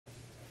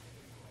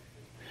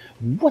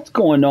What's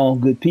going on,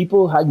 good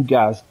people? How you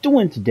guys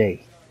doing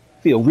today?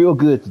 Feel real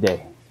good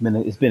today.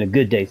 It's been a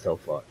good day so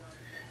far.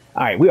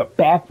 All right, we are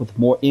back with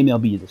more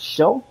MLB The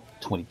Show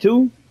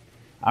 22.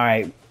 All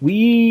right,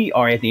 we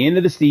are at the end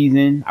of the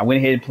season. I went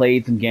ahead and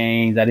played some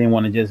games. I didn't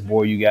want to just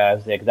bore you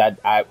guys there because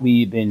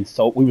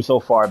we were so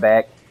far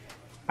back.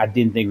 I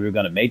didn't think we were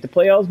gonna make the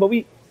playoffs, but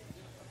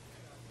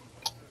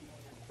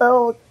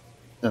well,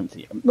 let me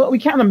see. Well, we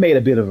kind of made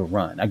a bit of a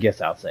run, I guess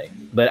I'll say.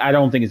 But I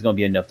don't think it's gonna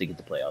be enough to get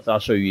the playoffs. I'll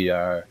show you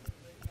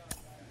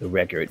the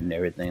record and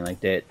everything like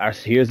that.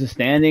 Here's the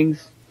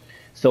standings.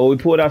 So we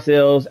pulled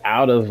ourselves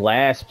out of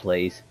last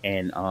place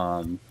and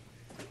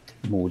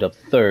moved up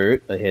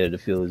third ahead of the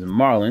Phillies and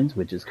Marlins,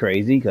 which is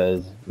crazy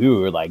because we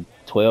were like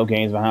 12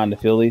 games behind the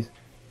Phillies.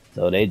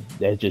 So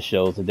that just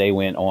shows that they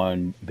went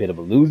on a bit of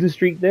a losing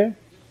streak there.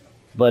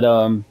 But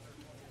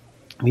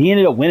we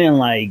ended up winning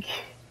like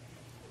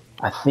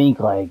I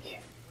think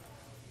like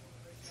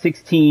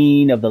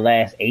 16 of the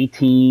last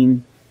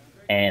 18,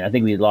 and I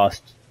think we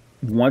lost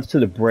once to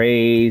the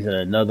Braves and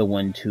another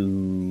one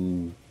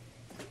to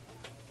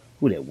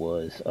who that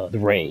was, the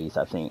Rays.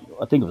 I think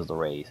it was the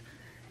Rays,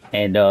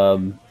 and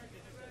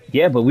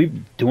yeah, but we're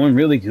doing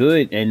really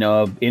good and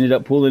ended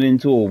up pulling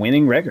into a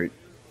winning record.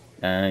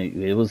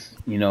 It was,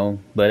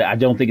 but I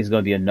don't think it's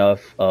going to be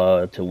enough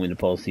to win the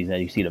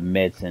postseason. You see, the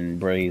Mets and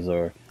Braves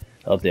are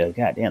up there.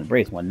 God damn, the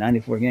Braves won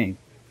 94 games.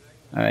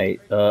 All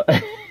right, all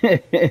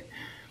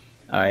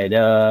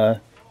right.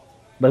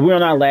 But we're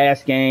on our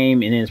last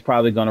game, and then it's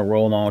probably going to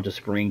roll on to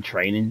spring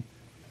training.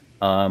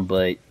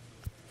 But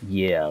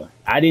yeah,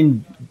 They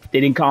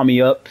didn't call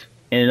me up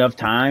in enough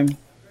time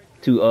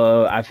to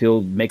I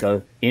feel make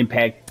a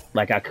impact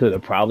like I could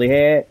have probably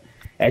had.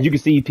 As you can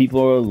see,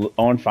 people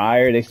are on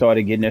fire. They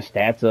started getting their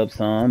stats up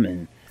some,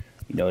 and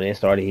they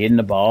started hitting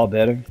the ball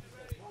better.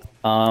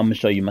 I'm gonna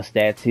show you my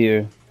stats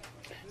here.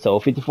 So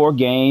 54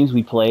 games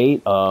we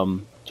played,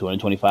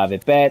 225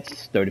 at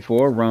bats,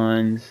 34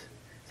 runs,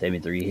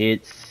 73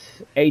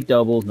 hits, 8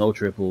 doubles, no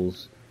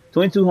triples,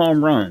 22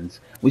 home runs.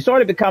 We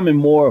started becoming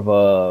more of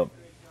a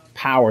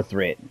power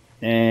threat,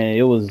 and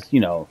it was,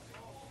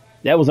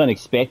 that was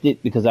unexpected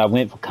because I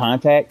went for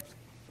contact.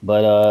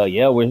 But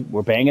yeah,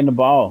 we're banging the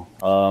ball.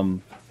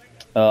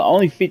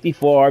 Only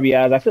 54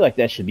 RBIs. I feel like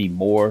that should be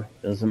more.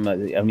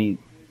 I mean,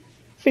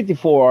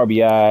 54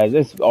 RBIs.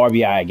 That's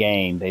RBI a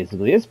game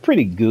basically. It's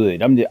pretty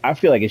good. I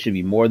feel like it should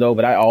be more though.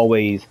 But I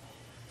always,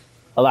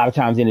 a lot of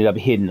times, ended up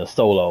hitting a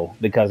solo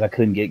because I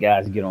couldn't get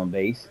guys to get on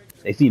base.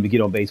 They seem to get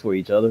on base for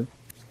each other.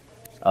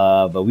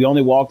 But we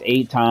only walked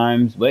 8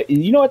 times. But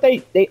you know what?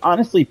 They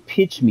honestly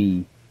pitch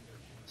me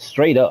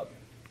straight up.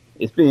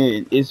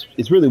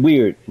 It's really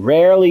weird.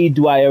 Rarely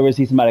do I ever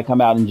see somebody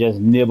come out and just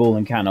nibble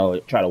and kind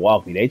of try to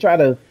walk me. They try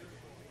to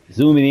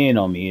zoom it in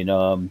on me,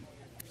 and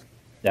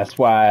that's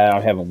why I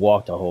haven't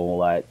walked a whole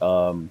lot.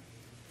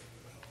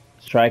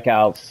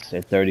 Strikeouts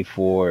at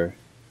 34.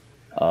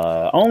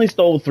 Only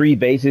stole 3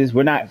 bases.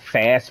 We're not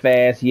fast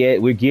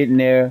yet. We're getting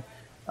there.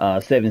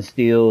 7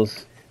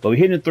 steals, but we're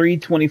hitting a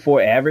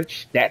 324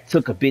 average. That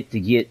took a bit to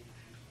get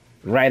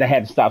right. I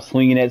had to stop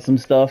swinging at some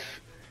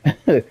stuff.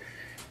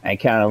 And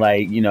kind of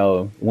like,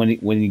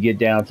 when you get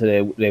down to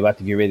that, they're about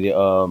to get ready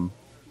to,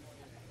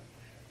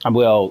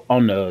 well,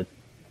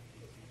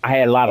 I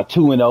had a lot of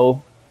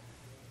 2-0,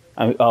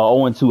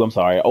 0-2, I'm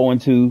sorry,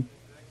 0-2.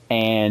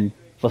 And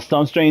for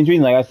some strange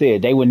reason, like I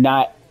said, they would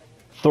not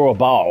throw a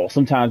ball.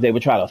 Sometimes they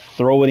would try to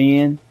throw it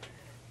in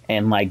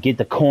and like get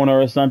the corner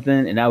or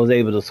something. And I was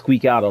able to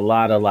squeak out a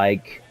lot of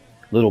like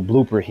little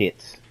blooper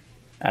hits.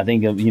 I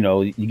think,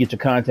 you get your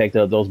contact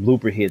of those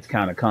blooper hits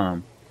kind of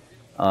come.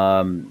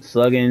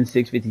 Slugging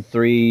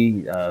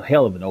 653,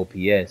 hell of an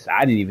OPS.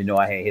 I didn't even know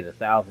I had hit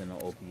 1,000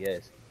 on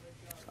OPS.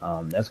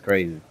 That's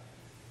crazy.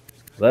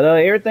 But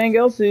everything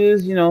else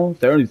is,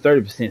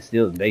 30%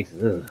 still in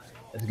bases. Ugh,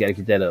 I just gotta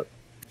get that up.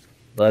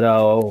 But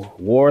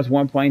WAR is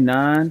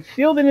 1.9.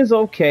 Fielding is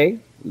okay.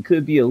 It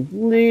could be a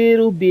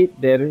little bit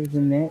better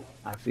than that,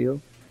 I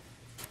feel.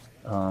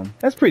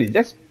 That's pretty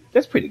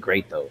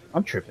great though.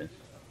 I'm tripping.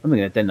 I'm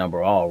looking at that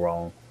number all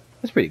wrong.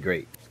 That's pretty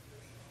great.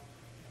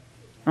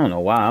 I don't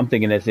know why. I'm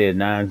thinking that said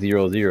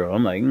 900.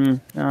 I'm like,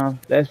 no,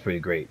 that's pretty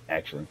great,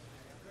 actually.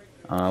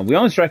 We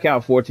only strike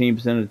out 14%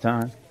 of the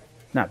time.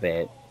 Not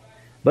bad.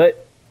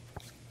 But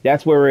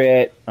that's where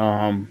we're at.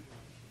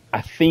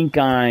 I think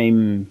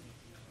I'm,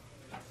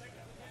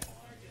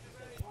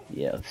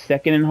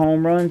 second in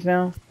home runs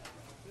now.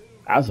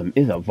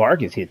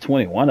 Vargas hit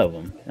 21 of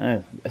them.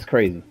 That's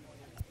crazy.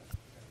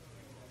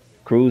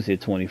 Cruz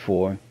hit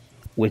 24,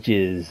 which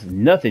is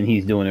nothing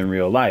he's doing in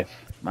real life.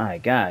 My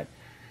God.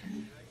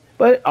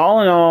 But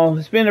all in all,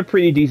 it's been a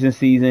pretty decent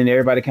season.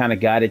 Everybody kind of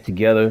got it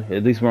together.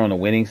 At least we're on the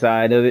winning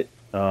side of it.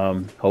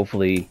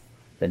 Hopefully,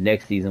 the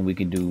next season we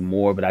can do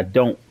more. But I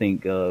don't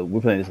think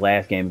we're playing this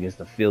last game against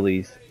the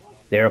Phillies.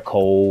 They're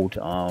cold,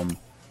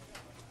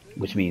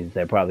 which means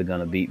they're probably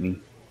going to beat me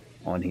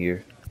on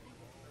here.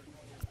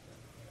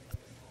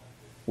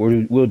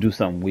 We'll do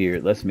something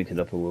weird. Let's mix it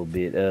up a little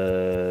bit.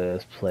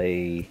 Let's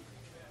play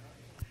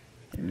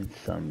in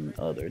some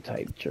other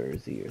type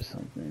jersey or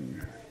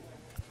something.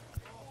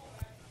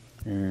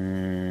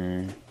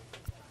 I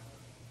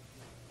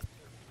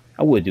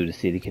would do the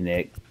City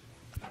Connect.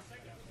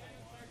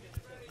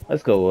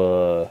 Let's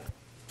go,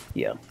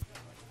 yeah.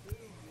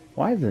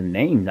 Why is the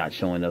name not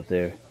showing up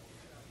there?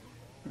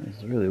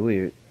 It's really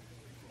weird.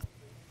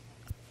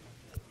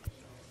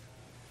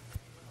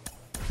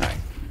 Alright.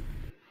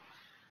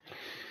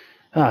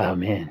 Oh,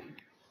 man.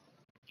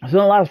 It's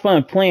been a lot of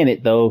fun playing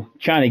it, though.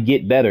 Trying to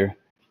get better.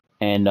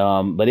 And,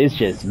 but it's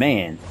just,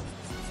 man.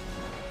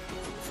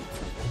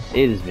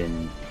 It has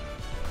been...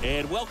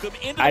 And welcome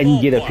into I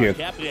can get up here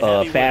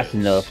fast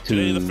enough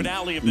to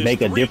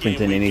make a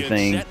difference in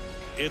anything.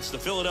 It's the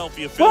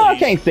Philadelphia Phillies. Well, I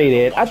can't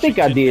say that. I think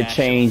I did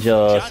change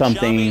some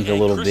things a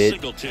little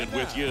bit.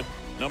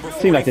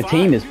 Seems like the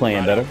team is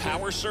playing better.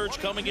 Power surge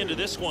coming into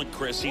this one,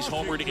 Chris. He's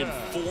homered in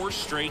 4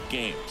 straight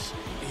games.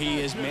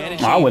 He is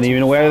managing. I wasn't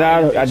even aware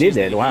that I did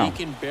that. Wow. He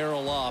can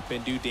barrel up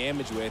and do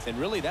damage with, and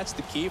really that's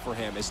the key for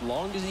him. As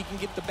long as he can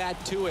get the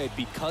bat to it,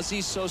 because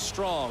he's so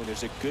strong,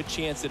 there's a good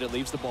chance that it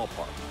leaves the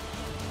ballpark.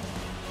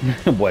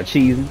 What,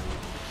 cheesing?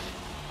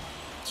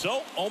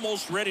 So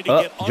almost ready to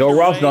get Joe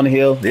Ross on the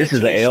hill. This is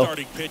an L.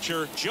 Starting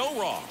pitcher Joe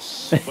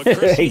Ross. But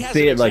Chris, he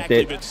hasn't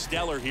exactly been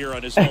stellar here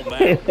on his home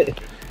mound.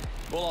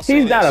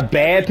 He's not a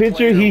bad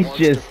pitcher. He's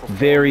just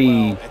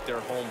very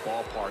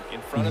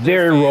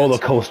roller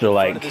coaster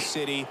like.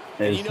 You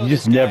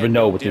just never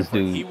know with this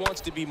dude.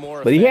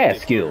 But he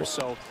has skills.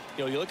 I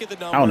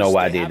don't know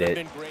why I did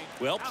that.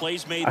 Well,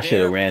 plays made. I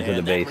should have ran to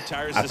the base.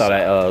 I thought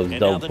I was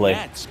double play.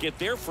 Nats get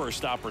their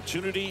first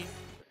opportunity.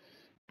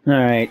 All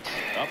right.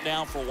 Up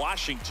now for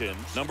Washington,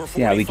 number 45.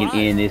 See how we can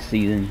end this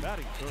season.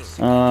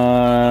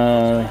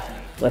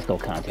 Let's go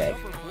contact.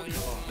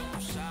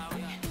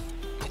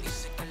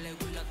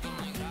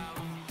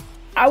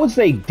 I would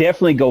say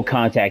definitely go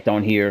contact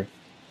on here.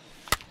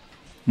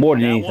 More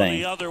than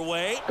anything.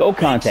 Go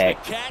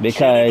contact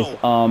because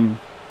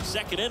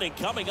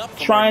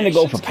trying to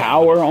go for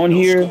power on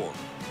here,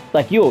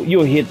 like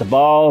you'll hit the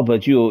ball,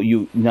 but you'll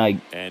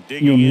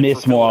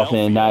miss more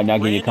often and not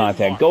getting your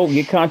contact. Go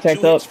get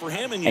contact up,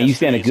 and you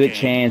stand a good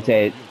chance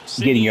at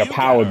getting your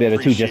power better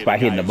too, just by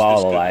hitting the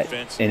ball a lot.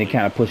 And it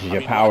kind of pushes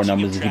your power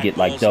numbers if you get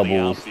like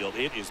doubles,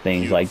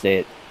 things like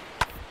that.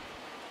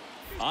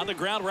 On the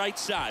ground, right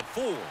side,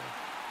 4,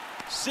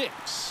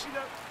 6,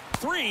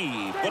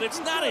 3, but it's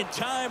not in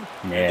time.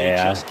 Yeah, they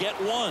just get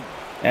 1.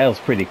 That was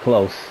pretty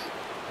close.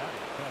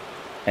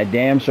 That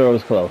damn sure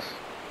was close.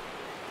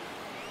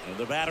 And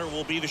the batter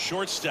will be the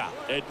shortstop,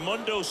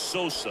 Edmundo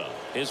Sosa.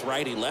 His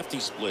righty-lefty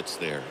splits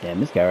there. Damn,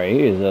 this guy right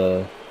here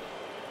is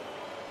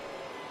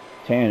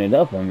tearing it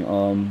up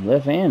on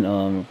left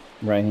and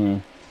right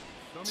hand.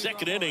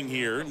 Second inning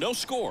here, no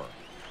score.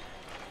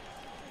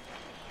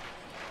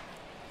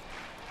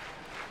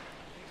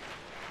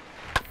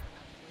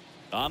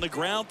 On the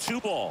ground, 2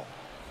 ball.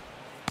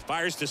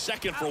 Fires to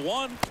second for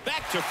 1.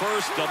 Back to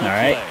first. Double All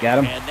right, play. got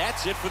him. And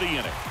that's it for the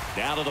inning.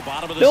 Down to the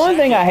bottom of the The only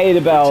thing I hate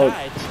about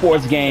tied.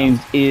 sports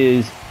games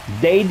is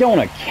they don't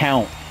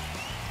account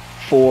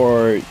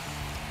for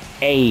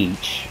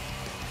age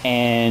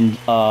and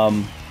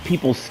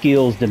people's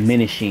skills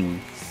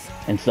diminishing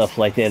and stuff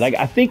like that. Like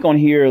I think on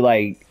here,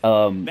 like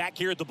Back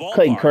here at the ballpark,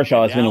 Clayton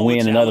Kershaw is going to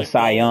win another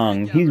Cy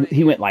Young. Young.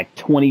 He went like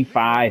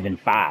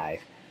 25-5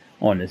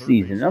 on the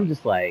season. I'm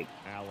just like.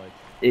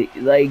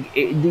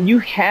 You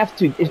have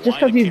to. It's just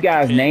because these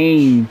guys'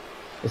 name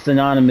is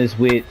synonymous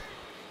with,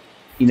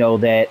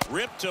 that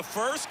Rip to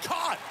first,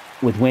 caught.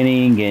 with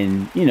winning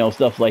and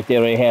stuff like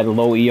that. They had a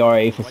low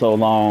ERA for so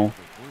long.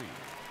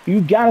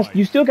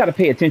 You still gotta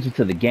pay attention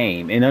to the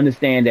game and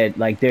understand that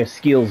like their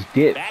skills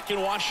dip. Back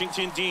in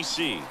Washington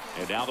D.C.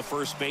 and now the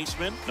first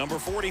baseman, number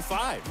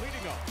 45.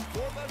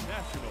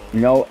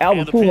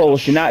 Albert Pujols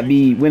should not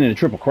be winning the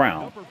Triple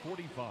Crown.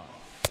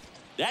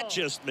 That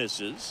just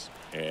misses.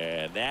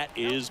 And that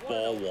is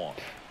ball 1.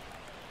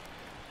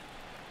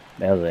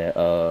 That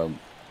was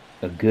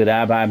a good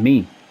eye by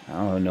me. I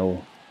don't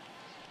know.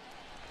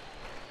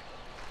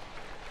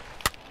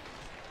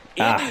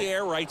 In the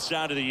air, right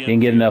side of the didn't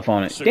get enough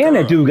on it. Damn,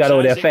 that dude got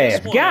over there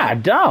fast.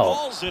 God, dog.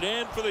 Balls it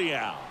in for the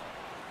out.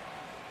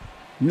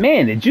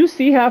 Man, did you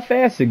see how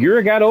fast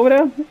Segura got over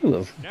there? He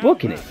was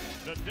booking it.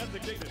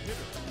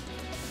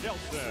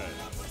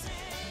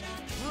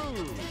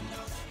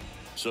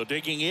 So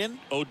digging in,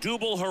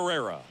 Odubel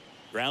Herrera.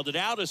 Grounded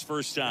out his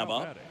first time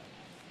up.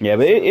 Yeah,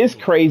 but it's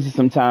crazy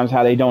sometimes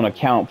how they don't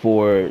account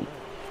for,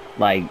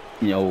 like,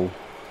 the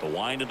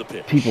wind of the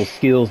pitch. People's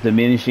skills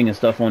diminishing and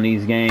stuff on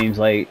these games.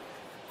 Like,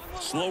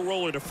 slow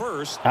roller to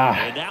first,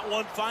 and that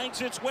one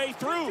finds its way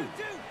through.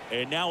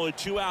 And now a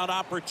 2-out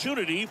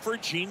opportunity for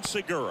Gene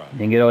Segura.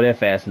 Didn't get over there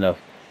fast enough.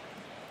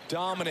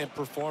 Dominant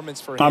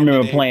performance for him. I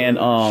remember today, playing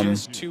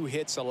just 2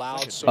 hits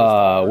allowed so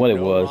far, what it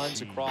no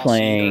was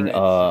playing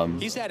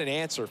he's had an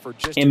answer for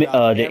just the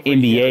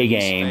NBA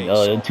game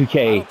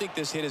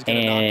 2K,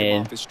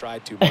 and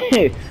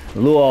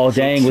Luol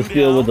Deng was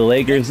still with the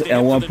Lakers at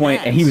one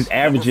point, and he was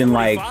averaging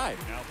like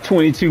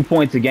 22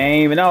 points a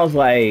game, and I was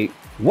like,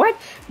 what?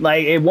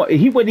 Like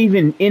he wasn't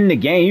even in the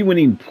game, he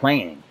wasn't even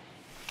playing.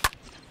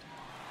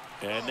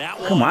 And that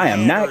Come on, I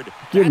am not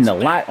getting a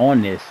lot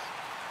on this.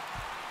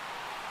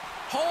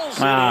 Pulls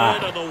it in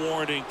on the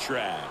warning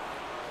track.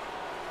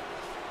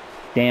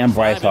 Damn,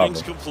 Bryce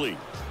Harper. Complete.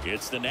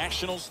 It's the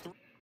Nationals.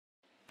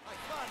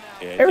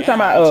 Every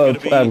time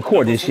I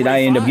record this shit,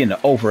 I end up getting an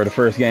over the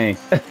first game.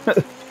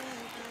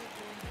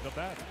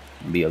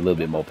 Be a little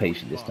bit more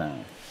patient this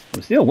time.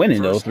 We're still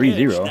winning though,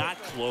 3-0. Not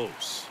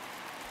close.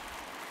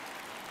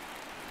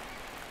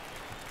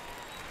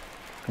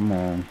 Come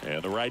on.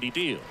 And the righty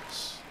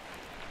deals.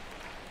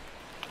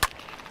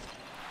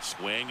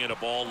 Swing and a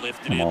ball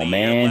lifted in the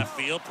air, left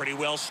field, pretty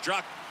well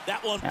struck.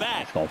 That one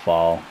back. It's gonna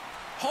fall.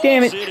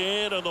 Damn it! It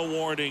in on the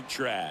warning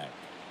track.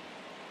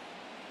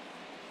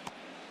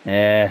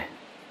 Yeah.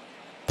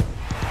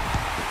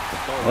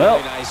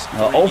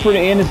 Well, over to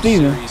end the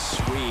season.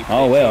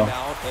 Oh well.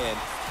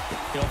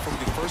 From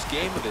the first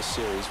game of this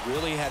series,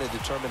 really had a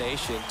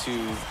determination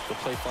to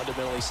play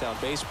fundamentally sound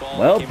baseball.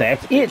 Well,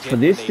 that's it for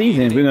this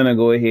season. We're gonna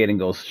go ahead and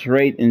go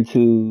straight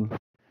into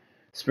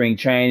spring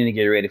training to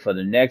get ready for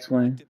the next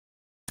one.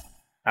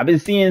 I've been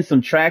seeing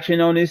some traction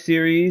on this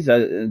series.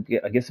 I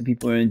guess some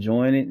people are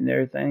enjoying it and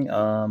everything.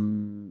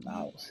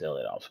 I'll sell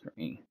it off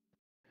screen.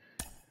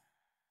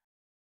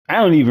 I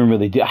don't even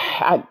really do.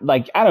 I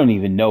don't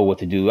even know what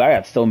to do. I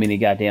got so many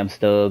goddamn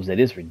stubs that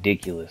it's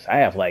ridiculous. I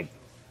have like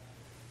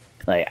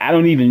I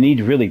don't even need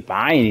to really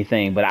buy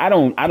anything, but I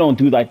don't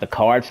do like the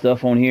card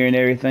stuff on here and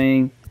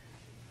everything.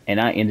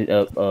 And I ended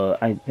up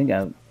I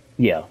got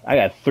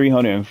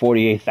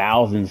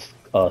 348,000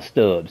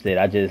 stubs that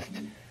I just.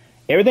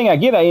 Everything I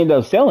get, I end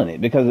up selling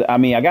it because, I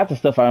mean, I got the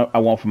stuff I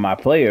want from my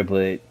player,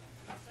 but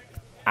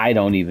I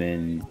don't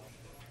even,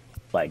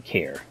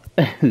 care.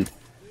 Let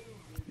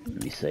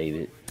me save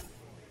it.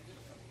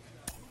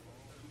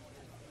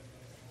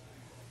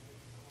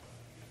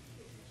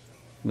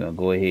 We're going to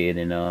go ahead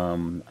and,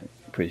 I'm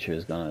pretty sure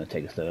it's going to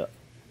take us to the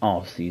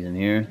off season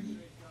here.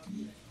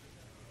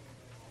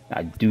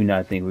 I do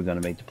not think we're going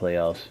to make the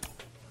playoffs.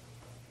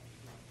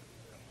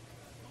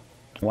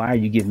 Why are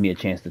you giving me a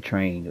chance to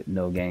train with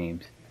no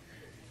games?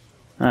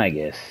 I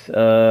guess.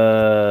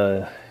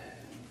 I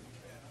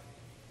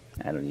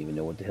don't even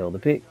know what the hell to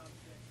pick.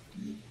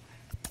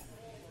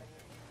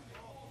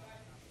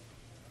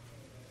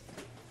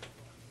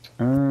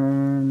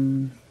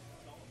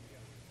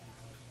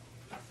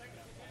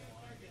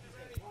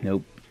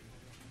 Nope.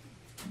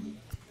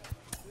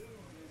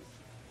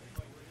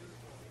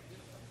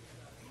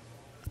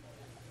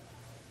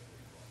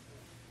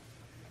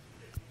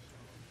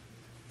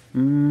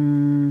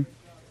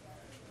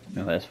 No,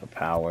 that's for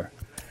power.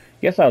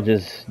 Guess I'll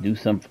just do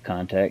some for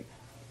contact.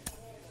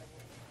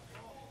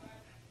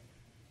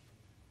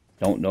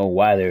 Don't know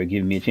why they were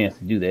giving me a chance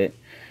to do that.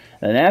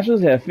 The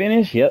Nationals have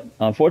finished. Yep.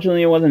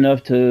 Unfortunately, it wasn't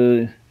enough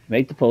to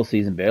make the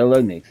postseason. Better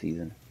luck next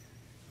season.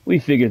 We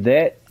figured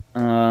that.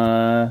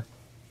 No.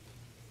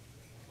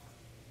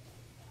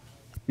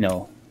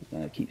 I'm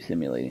going to keep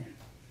simulating.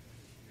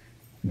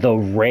 The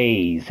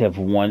Rays have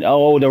won.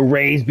 Oh, the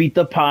Rays beat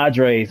the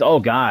Padres.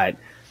 Oh, God.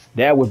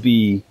 That would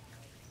be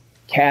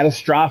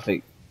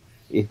catastrophic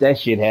if that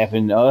shit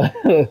happened,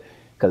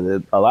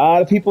 because a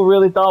lot of people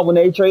really thought when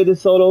they traded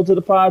Soto to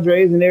the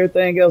Padres and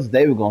everything else,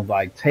 they were going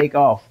to, take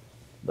off.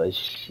 But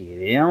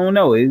shit, I don't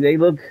know. They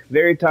look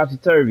very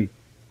topsy-turvy.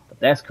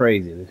 But that's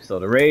crazy. So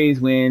the Rays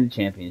win the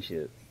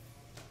championship.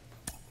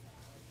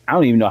 I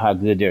don't even know how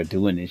good they're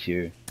doing this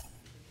year.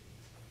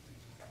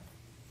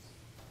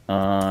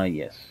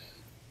 Yes.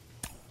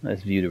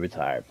 Let's view the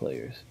retired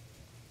players.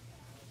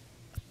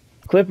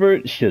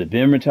 Clippard should have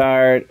been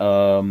retired.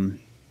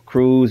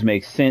 Cruz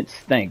makes sense.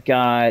 Thank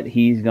God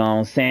he's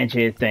gone.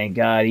 Sanchez, thank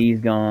God he's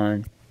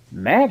gone.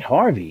 Matt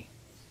Harvey.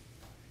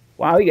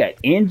 Wow, he got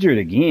injured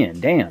again.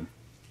 Damn.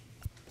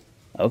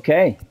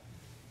 Okay.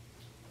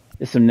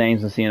 There's some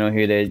names I'm seeing on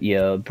here that,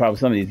 yeah, probably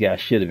some of these guys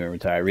should have been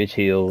retired. Rich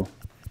Hill.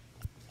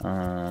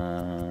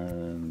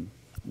 Yeah,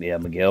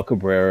 Miguel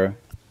Cabrera.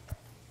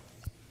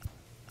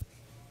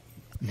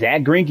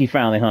 Zach Greinke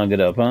finally hung it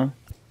up, huh?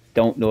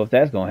 Don't know if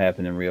that's going to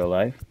happen in real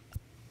life.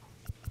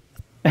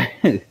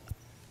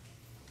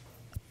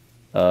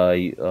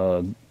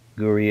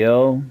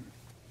 Gurriel.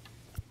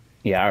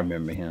 Yeah, I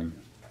remember him.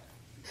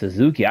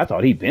 Suzuki, I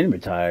thought he'd been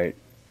retired.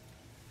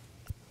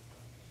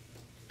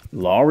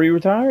 Lowry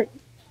retired?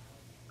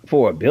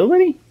 For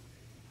ability?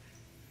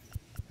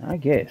 I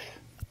guess.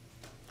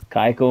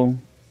 Keuchel.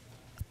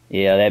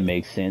 Yeah, that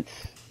makes sense.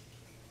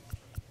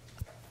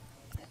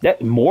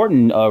 That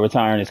Morton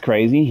retiring is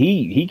crazy.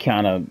 He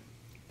kind of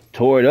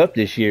tore it up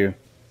this year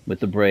with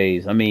the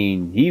Braves. I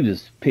mean, he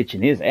was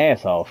pitching his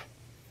ass off.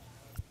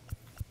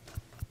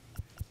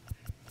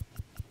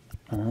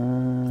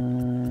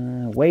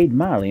 Wade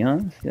Miley, huh?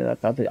 Yeah,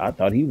 I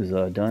thought he was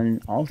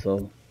done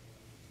also.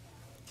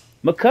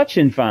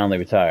 McCutcheon finally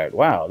retired.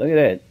 Wow, look at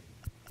that.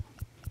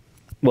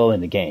 Well,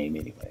 in the game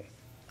anyway.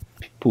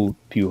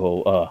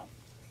 Pujols.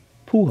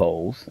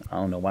 I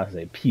don't know why I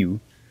say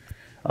Pew.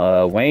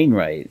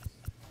 Wainwright.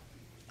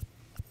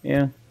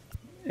 Yeah,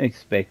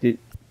 expected.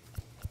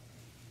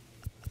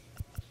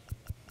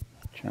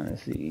 Trying to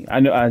see. I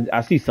know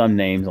I see some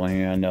names on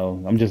here. I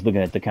know. I'm just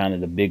looking at the kind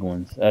of the big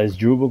ones. It's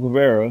Drupal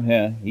Cabrera.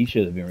 Yeah, he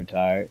should have been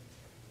retired.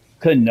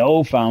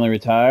 Cano finally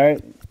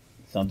retired.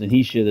 Something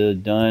he should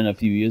have done a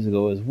few years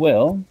ago as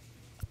well.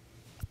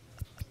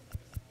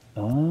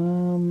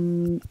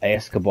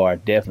 Escobar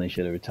definitely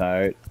should have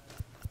retired.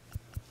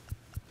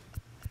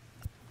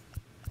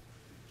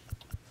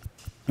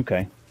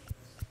 Okay.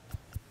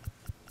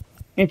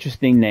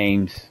 Interesting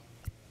names.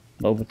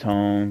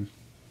 Lobaton.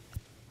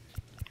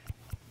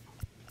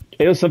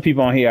 There was some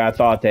people on here I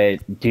thought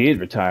that did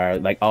retire,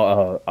 like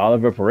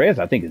Oliver Perez.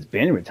 I think has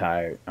been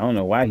retired. I don't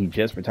know why he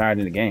just retired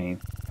in the game.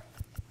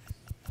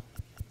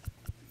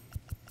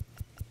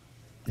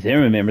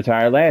 Zimmerman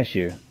retired last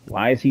year.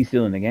 Why is he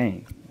still in the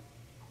game?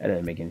 That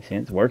doesn't make any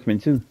sense. Workman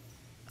too.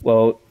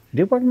 Well,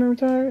 did Workman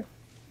retire?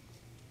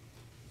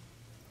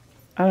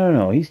 I don't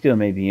know. He still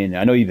may be in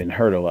there. I know he's been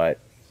hurt a lot.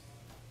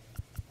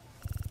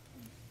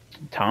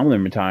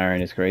 Tomlin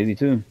retiring is crazy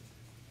too.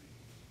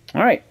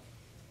 All right.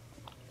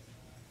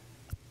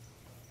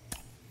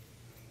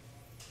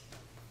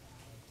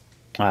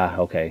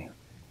 Okay.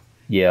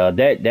 Yeah,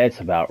 that's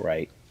about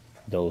right.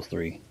 Those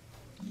three.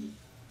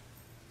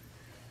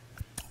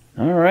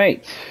 All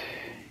right.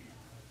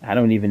 I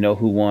don't even know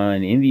who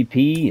won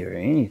MVP or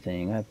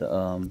anything. I have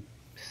to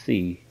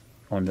see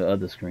on the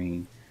other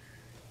screen.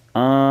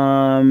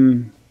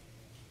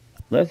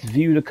 Let's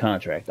view the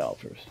contract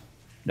offers.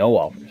 No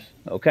offers.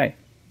 Okay.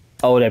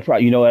 Oh, that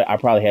probably. You know what? I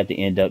probably have to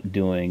end up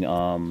doing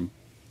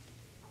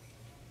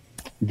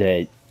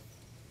that.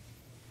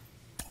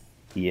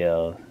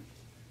 Yeah.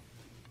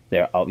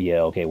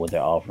 Okay, what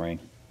they're offering.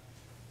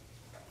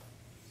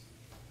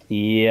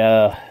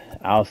 Yeah,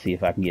 I'll see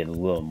if I can get a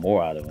little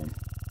more out of them.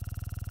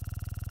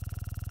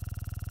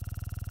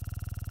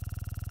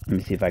 Let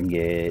me see if I can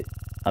get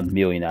 $1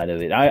 million out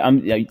of it.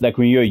 I'm like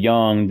when you're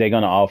young, they're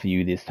gonna offer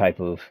you this type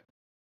of.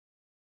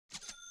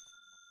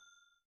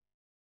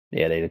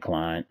 Yeah, they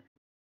declined.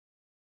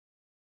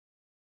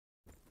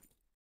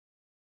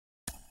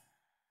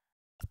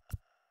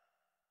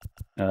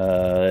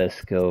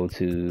 Let's go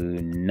to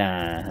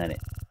 900.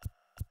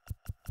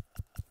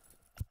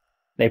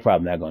 They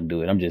probably not gonna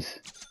do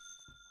it.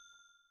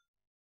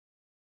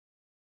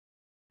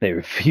 They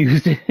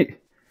refused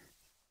it.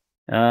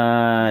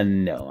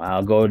 No,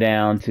 I'll go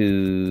down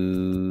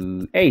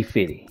to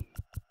 850.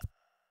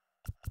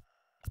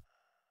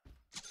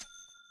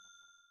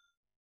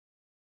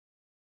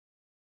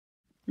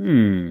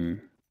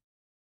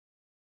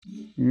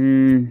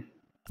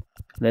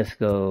 Let's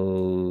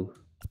go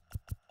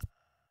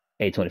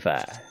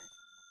 825.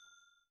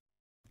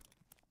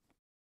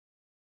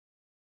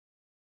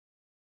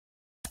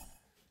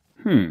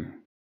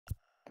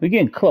 We're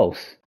getting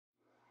close.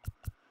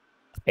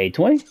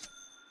 820?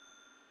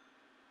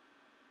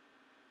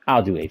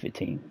 I'll do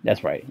 815.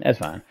 That's right. That's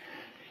fine.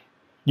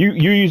 You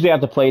usually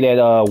have to play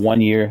that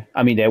 1 year.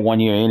 I mean that 1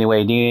 year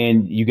anyway.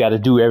 Then you got to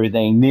do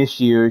everything this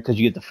year because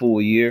you get the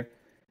full year.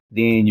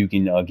 Then you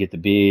can get the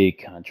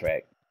big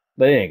contract.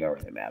 But it ain't gonna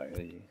really matter.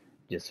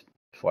 Just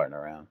farting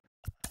around.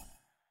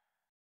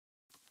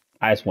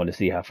 I just wanted to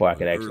see how far I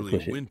could actually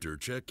push it. Winter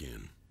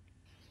check-in.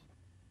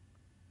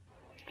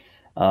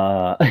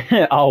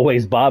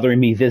 Always bothering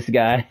me, this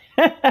guy.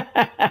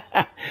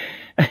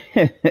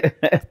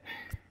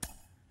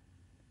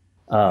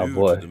 Oh New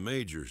boy. to the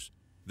majors.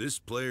 This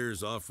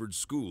player's offered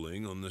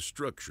schooling on the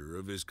structure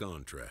of his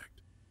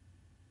contract.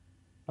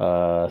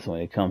 So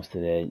when it comes to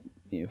that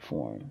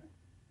uniform.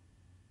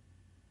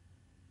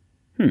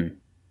 The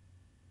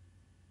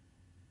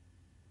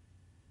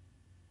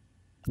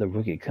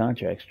rookie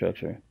contract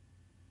structure.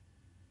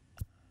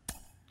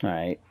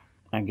 Alright,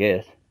 I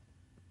guess.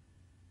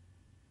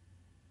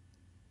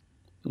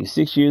 You're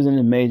 6 years in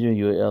the major,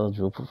 you're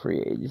eligible for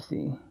free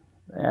agency.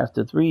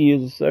 After 3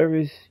 years of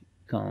service, you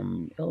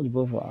become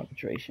eligible for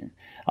arbitration.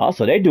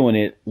 Also, they're doing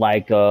it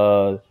like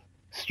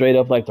straight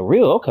up like the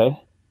real.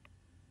 Okay.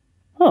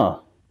 Huh.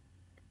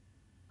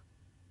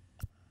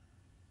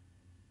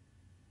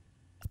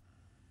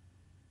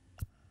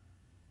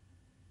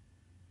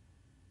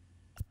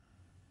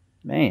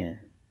 Man.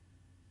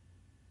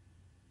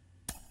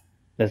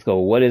 Let's go.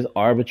 What is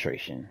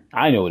arbitration?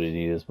 I know what it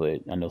is,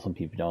 but I know some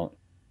people don't.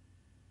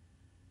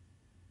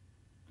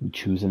 You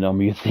choose a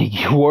number you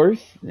think you're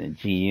worth, and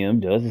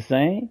GM does the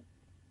same.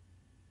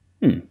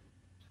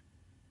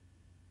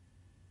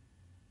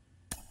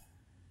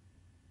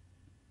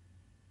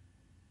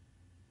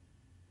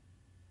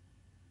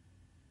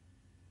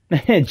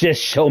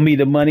 Just show me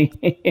the money.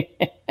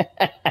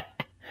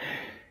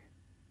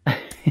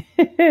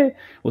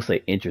 We'll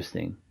say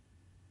interesting.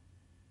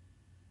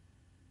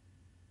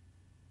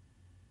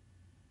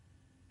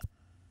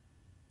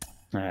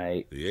 All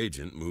right. The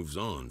agent moves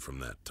on from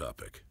that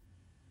topic.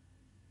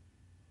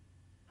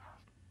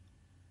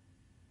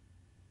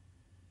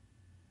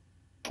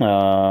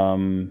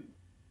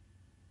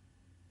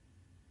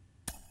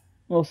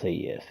 We'll say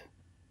yes.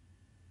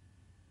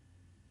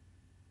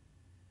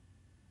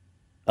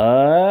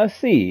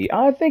 See,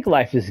 I think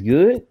life is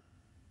good.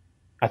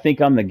 I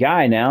think I'm the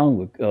guy now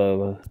with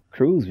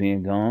Cruz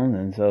being gone,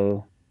 and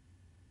so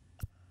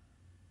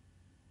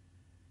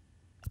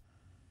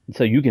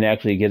So you can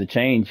actually get a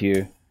change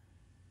here.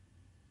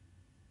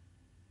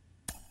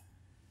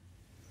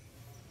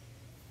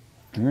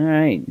 All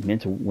right,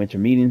 winter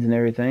meetings and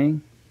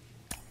everything.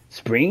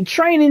 Spring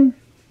training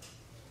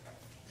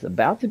is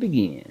about to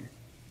begin.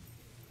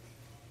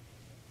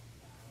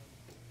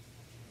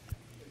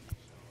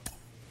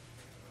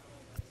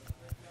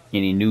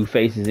 Any new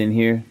faces in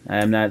here I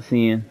am not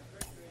seeing?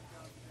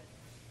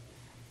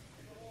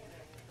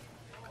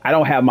 I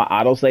don't have my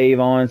autosave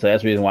on, so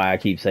that's the reason why I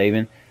keep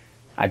saving.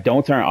 I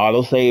don't turn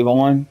autosave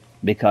on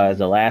because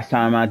the last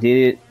time I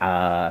did it,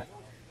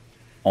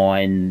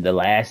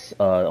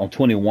 on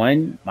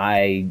 21,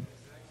 my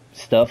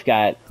stuff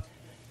got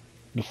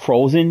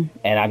frozen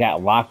and I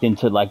got locked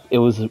into, like, it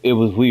was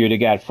weird. It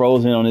got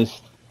frozen on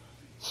this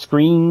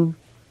screen.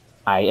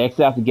 I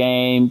exited out the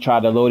game,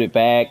 tried to load it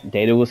back.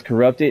 Data was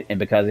corrupted, and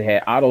because it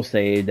had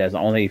autosave, that's the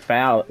only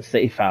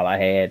save file I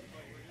had,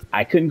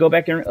 I couldn't go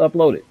back and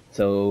upload it.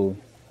 So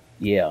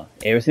yeah,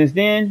 ever since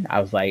then,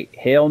 I was like,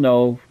 hell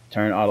no,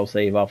 turn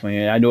autosave off on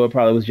here. I know it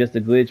probably was just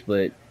a glitch,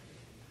 but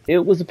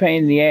it was a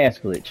pain in the ass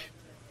glitch.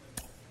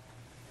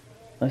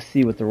 Let's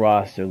see what the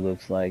roster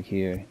looks like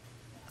here.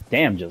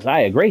 Damn,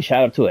 Josiah Gray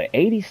shot up to an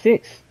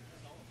 86.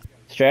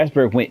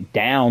 Strasburg went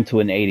down to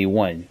an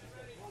 81.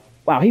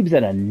 Wow, he was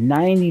at a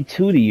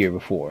 92 the year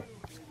before.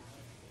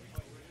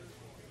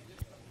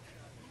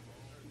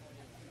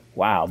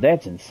 Wow,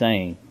 that's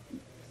insane.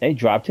 They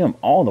dropped him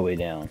all the way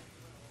down.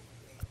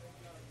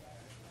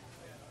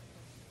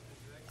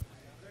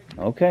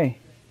 Okay.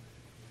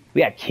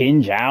 We got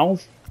Ken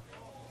Giles.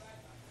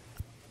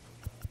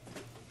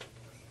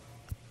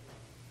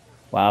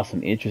 Wow,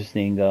 some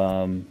interesting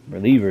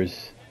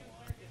relievers.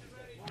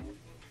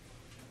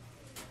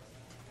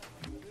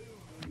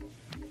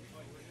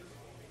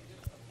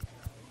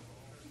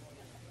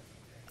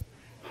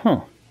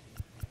 Huh.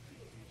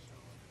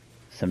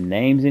 Some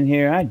names in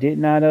here I did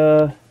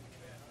not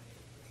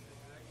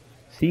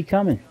see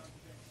coming.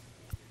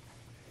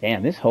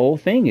 Damn, this whole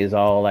thing is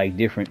all like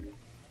different.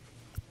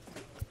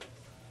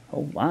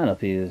 Whole lineup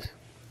is.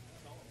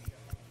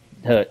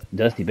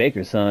 Dusty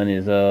Baker's son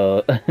is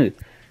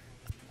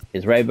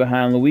is right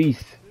behind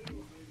Luis.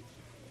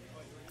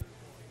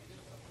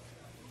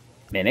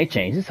 Man, they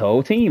changed this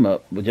whole team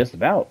up with just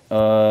about.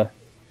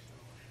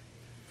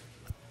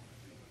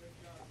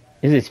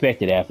 It's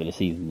expected after the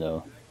season,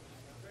 though.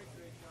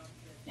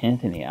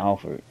 Anthony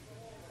Alford.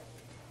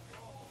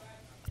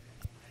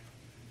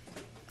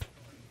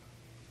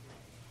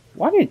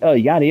 Why did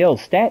Yadiel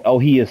stat? Oh,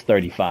 he is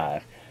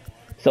 35.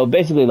 So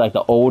basically, like,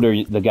 the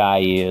older the guy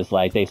is,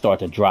 like, they start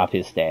to drop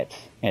his stats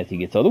as he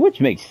gets older,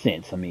 which makes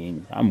sense. I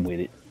mean, I'm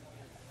with it.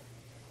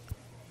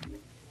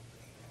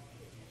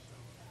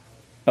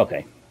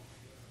 Okay.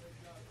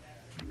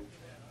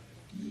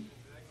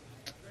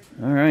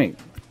 All right.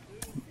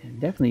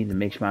 Definitely need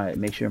to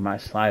make sure my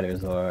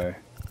sliders are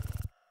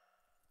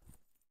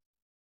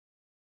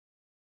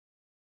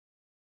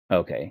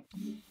okay.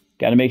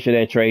 Got to make sure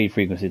that trade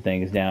frequency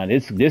thing is down.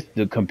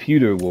 The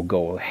computer will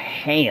go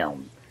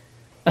ham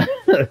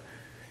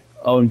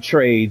on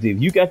trades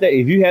if you got that.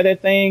 If you have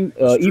that thing,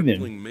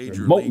 even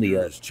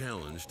remotely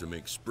challenge to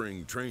make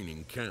spring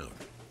training count.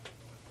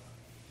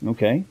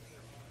 Okay,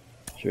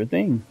 sure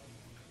thing.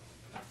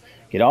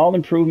 Get all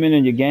improvement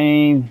in your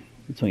game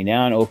between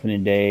now and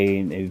opening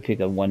day. Maybe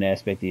pick up one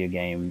aspect of your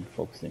game,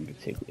 focus in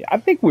particular. I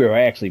think we're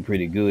actually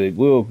pretty good.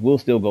 We'll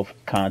still go for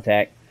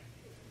contact.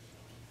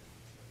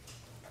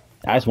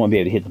 I just want to be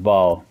able to hit the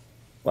ball,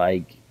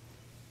 like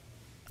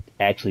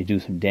actually do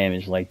some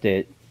damage like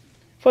that.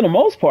 For the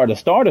most part, the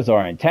starters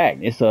are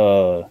intact. It's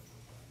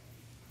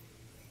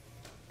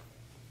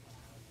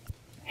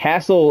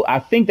Hassel. I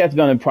think that's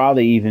going to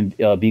probably even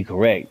be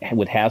correct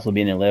with Hassel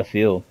being in left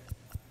field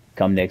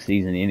come next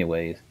season,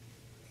 anyways.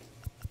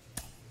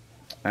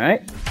 All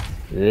right,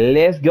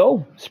 let's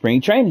go.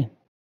 Spring training.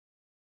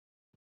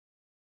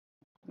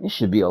 This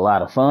should be a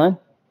lot of fun.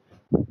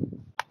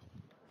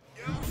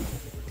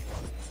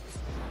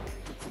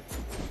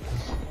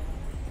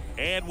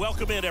 And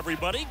welcome in,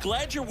 everybody.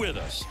 Glad you're with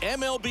us.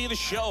 MLB The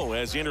Show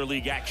has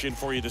interleague action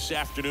for you this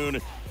afternoon.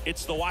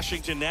 It's the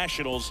Washington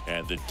Nationals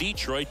and the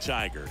Detroit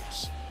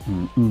Tigers.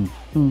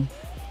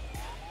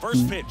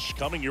 First pitch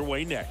coming your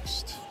way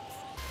next.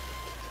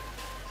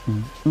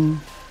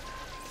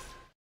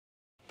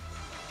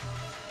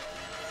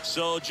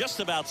 So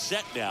just about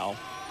set now.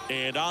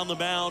 And on the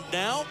mound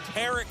now,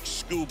 Tarik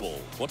Skubal.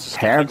 What's the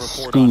scouting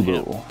report on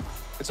him?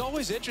 It's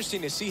always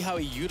interesting to see how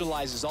he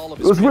utilizes all of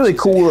his. It was really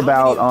cool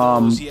about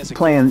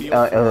playing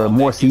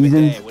more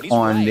seasons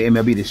on the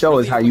MLB The Show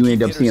is how you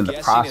end up seeing the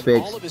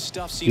prospects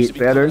get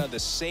better, and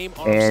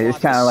it's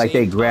kind of like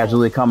they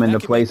gradually come into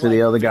place with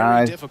the other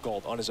guys.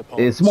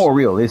 It's more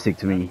realistic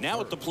to me.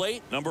 Now at the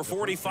plate, number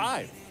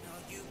 45.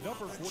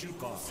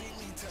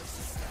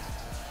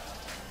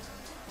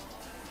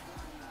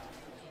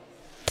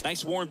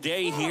 Nice warm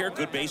day here.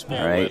 Good baseball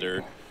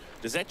weather.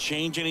 Does that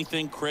change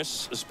anything,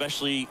 Chris,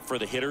 especially for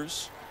the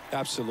hitters?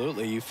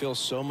 Absolutely. You feel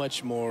so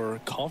much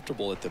more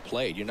comfortable at the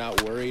plate. You're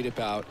not worried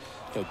about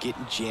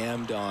getting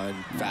jammed on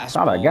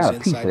fastballs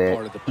inside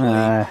part of the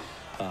plate.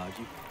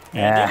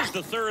 And there's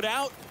the third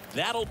out.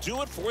 That'll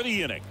do it for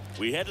the inning.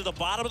 We head to the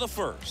bottom of the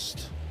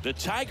first. The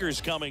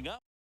Tigers coming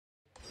up.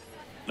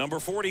 Number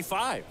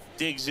 45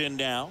 digs in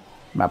now.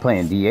 Am I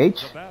playing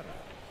DH?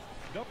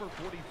 Number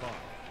 45.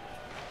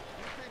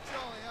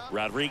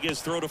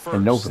 Rodriguez throw to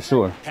first. No, for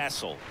sure.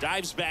 Hassel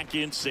dives back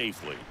in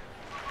safely.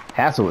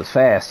 Hassel is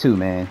fast too,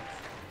 man.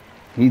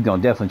 He's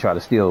gonna definitely try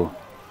to steal.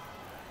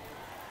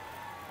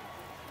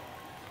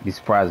 Be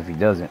surprised if he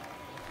doesn't.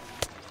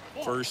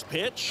 First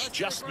pitch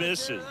just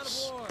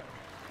misses.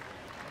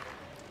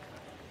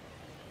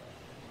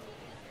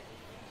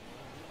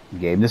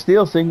 Gave him the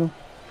steal signal.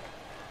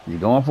 Is he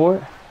going for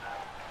it?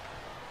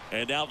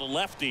 And now the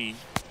lefty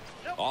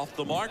off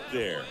the mark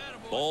there.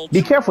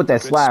 Be careful with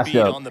that slash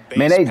though.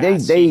 Man,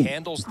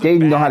 they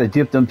know how to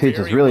dip them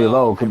pitches really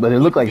low, but it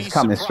looked like it's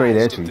coming straight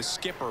at you. The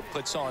skipper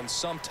puts on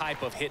some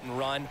type of hit and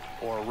run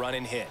or a run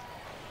and hit.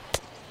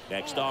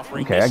 Next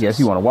offering. Okay, I guess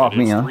you want to walk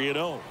me,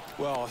 huh?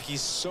 Well,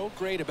 he's so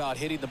great about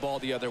hitting the ball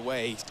the other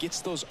way. He gets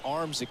those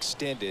arms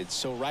extended.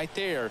 So right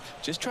there,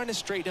 just trying to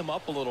straighten him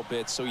up a little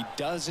bit so he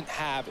doesn't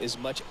have as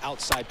much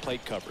outside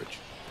plate coverage.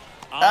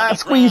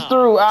 Squeeze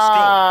through.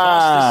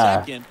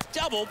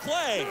 Double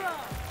play.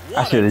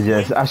 I should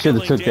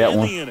have took that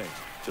one.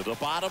 To the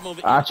bottom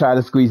of I tried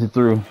to squeeze it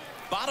through.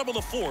 Bottom of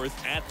the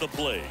fourth at the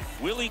plate.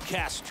 Willie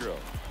Castro.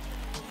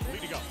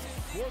 Leading up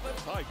for the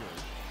Tigers,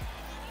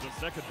 the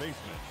second baseman,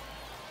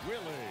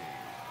 Willie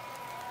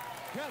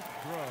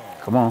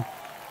Castro. Come on.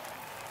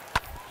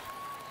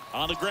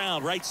 On the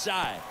ground, right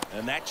side.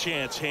 And that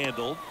chance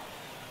handled.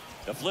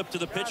 A flip to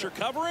the pitcher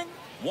covering.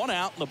 One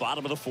out in the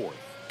bottom of the fourth.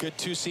 Good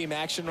two-seam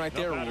action right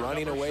there,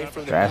 running away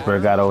from the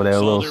Strasburg got over there a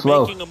little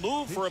slow. Making a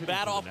move for a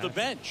bat off the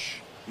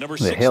bench. Number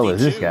Who the hell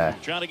is this 62, guy?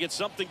 trying to get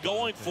something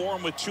going for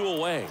him with 2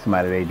 away.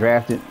 Somebody they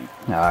drafted.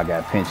 Oh, I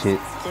got pinch hit.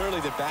 Clearly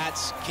the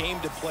bats came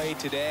to play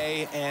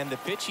today, and the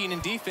pitching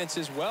and defense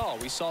as well.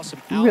 We saw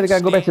some. You really got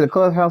to go back to the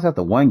clubhouse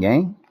after one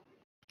game?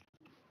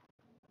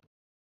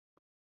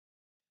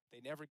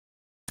 They never.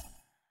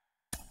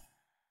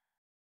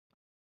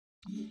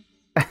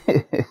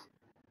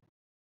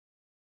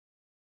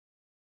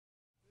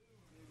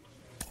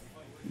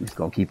 Just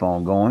gonna keep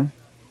on going.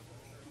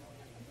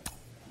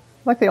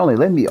 Like they only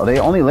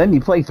let me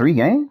play 3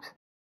 games?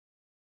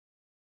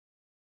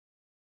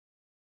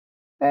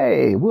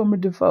 Hey, Wilmer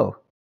Defoe.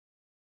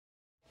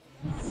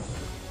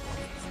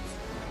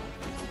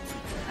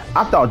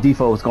 I thought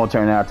Defoe was gonna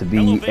turn out to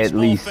be at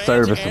least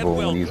serviceable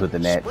when he was with the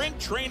Nats. Spring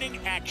training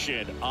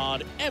action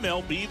on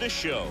MLB The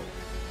Show.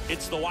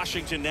 It's the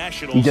Washington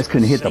Nationals. He just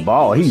couldn't hit the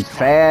ball. He's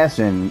fast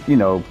and, you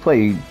know,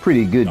 played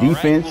pretty good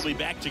defense. We'll be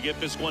back to get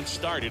this one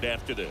started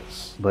after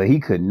this. But he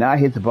could not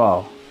hit the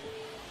ball.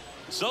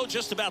 So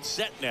just about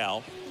set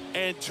now.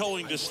 And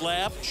towing the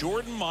slab,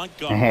 Jordan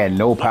Montgomery. And had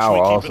no power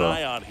also. Keep an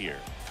eye on here.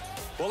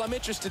 Well, I'm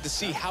interested to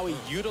see how he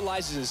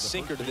utilizes his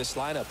sinker to this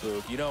lineup,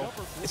 Boog. You know,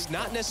 it's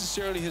not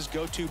necessarily his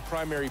go-to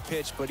primary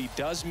pitch, but he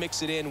does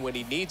mix it in when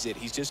he needs it.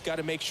 He's just got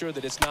to make sure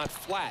that it's not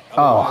flat.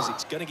 Otherwise,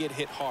 it's going to get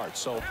hit hard.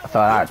 So I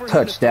thought I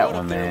touched that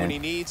one, man. When he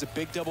needs a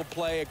big double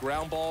play, a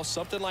ground ball,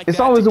 something like it's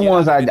that. It's always the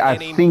ones I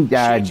think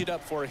I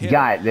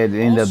got that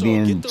end up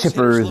being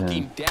chippers.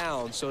 And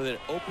down so that it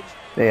opens.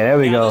 Yeah, there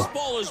we go. This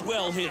ball is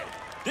well hit.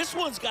 This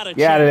one's got a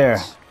Get out of there.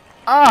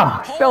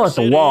 Fell at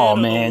the wall,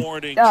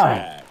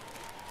 man.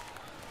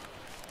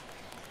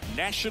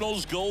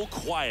 Nationals go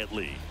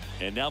quietly,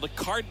 and now the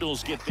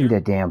Cardinals get see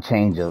that damn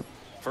changeup.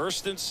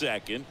 First and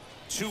second,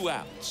 2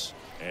 outs,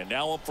 and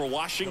now up for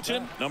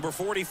Washington, number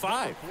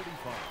 45.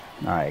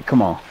 All right,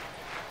 come on.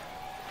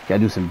 Got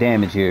to do some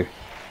damage here.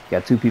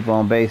 Got 2 people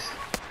on base.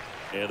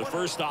 And the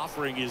first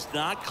offering is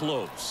not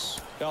close.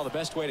 Well, the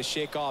best way to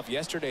shake off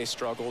yesterday's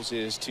struggles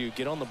is to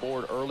get on the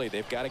board early.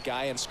 They've got a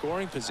guy in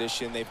scoring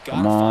position. They've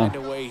got to find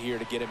a way here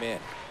to get him in.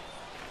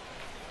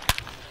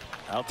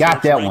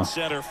 Got that one.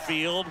 Center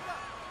field.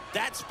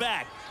 That's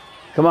back.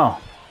 Come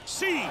on.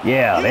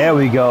 Yeah, there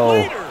we go.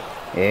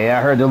 Yeah,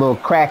 I heard the little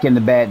crack in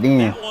the bat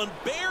then. That one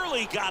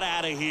barely got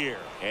out of here,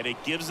 and it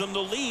gives them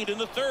the lead in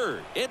the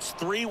third. It's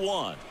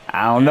 3-1.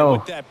 I don't know.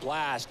 With that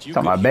blast, talking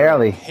about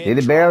barely. Did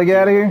it barely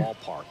get out of here?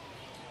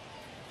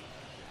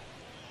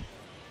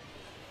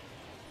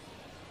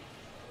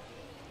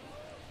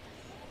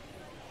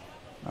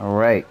 All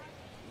right.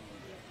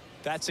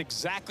 That's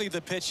exactly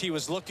the pitch he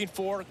was looking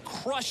for.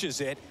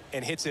 Crushes it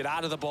and hits it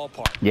out of the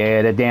ballpark.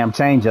 Yeah, that damn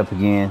changeup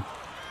again.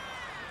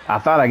 I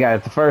thought I got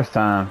it the first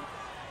time.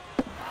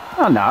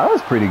 Oh, no, that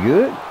was pretty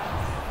good.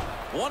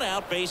 1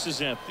 out, base is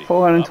empty.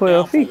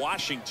 412 feet.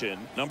 Washington,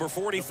 number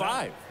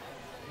 45.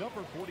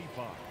 Number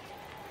 45.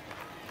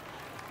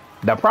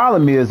 The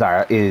problem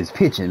is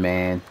pitching,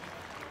 man.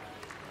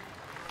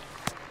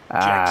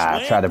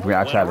 I tried to bring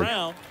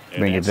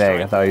it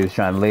back. I thought he was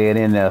trying to lay it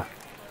in there.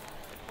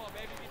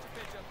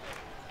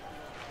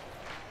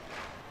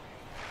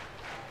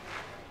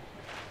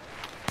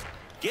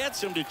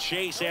 Gets him to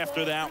chase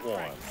after that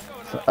one.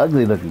 It's an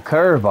ugly looking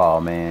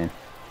curveball, man.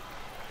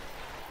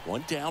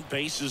 1 down,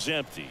 base is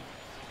empty.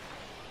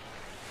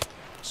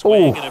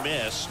 Swing and a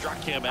miss. Struck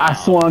him out. I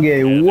swung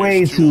it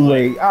way too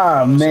late.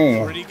 Oh,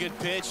 man. Pretty good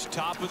pitch.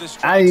 Top of the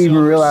strike I didn't even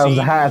zone. realize it was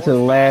Seeing high to the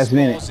more last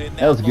minute. fastballs in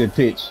That was a good low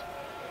key. pitch.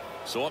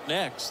 So up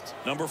next,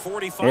 number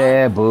 45.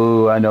 Yeah,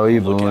 boo. I know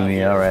you're booing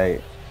me. All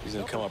right. He's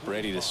going to come up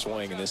ready to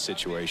swing in this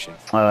situation.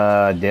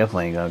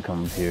 Definitely ain't gonna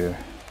come here.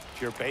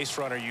 If you're a base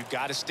runner, you've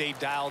got to stay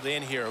dialed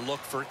in here. Look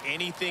for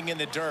anything in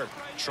the dirt.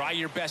 Try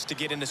your best to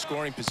get into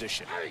scoring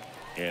position.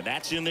 And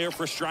that's in there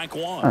for strike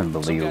one. Some guys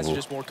are Unbelievable.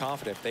 just more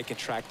confident if they can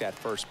track that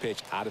first pitch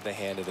out of the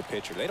hand of the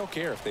pitcher. They don't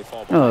care if they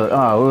fall behind.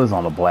 Oh, it was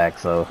on the black,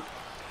 so.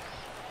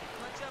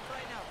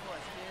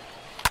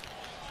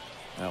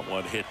 That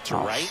one hit to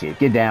Oh, right. shit.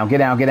 Get down, get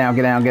down, get down,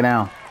 get down, get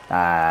down.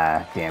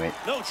 Ah, damn it.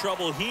 No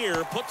trouble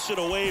here. Puts it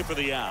away for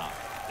the out.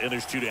 And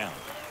there's 2 down.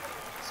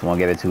 Someone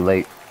get it too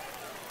late.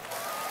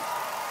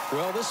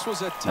 Well, this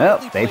was a Well,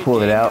 tightly they played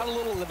pulled it game. out. Got a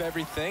little of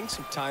everything.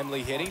 Some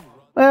timely hitting.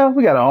 Well,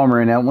 we got a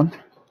homer in that one.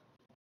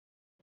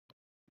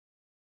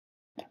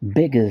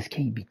 Beggars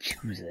can't be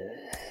choosers.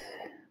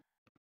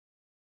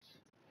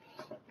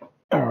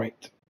 All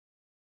right.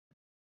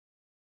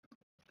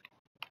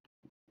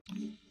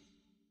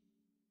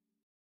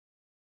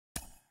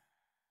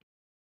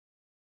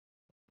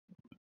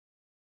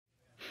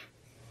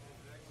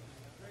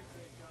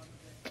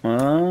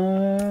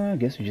 I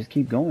guess we just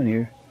keep going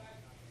here.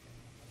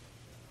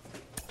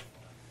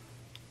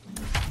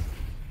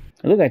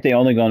 It looks like they're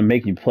only going to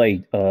make you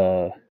play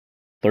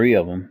 3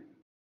 of them,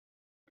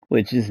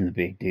 which isn't a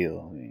big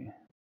deal. I mean.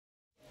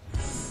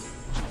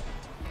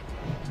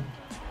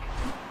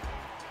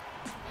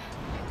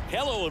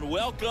 Hello and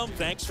welcome.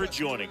 Thanks for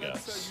joining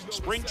us.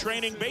 Spring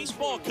training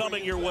baseball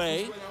coming your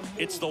way.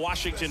 It's the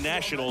Washington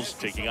Nationals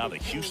taking on the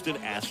Houston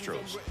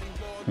Astros.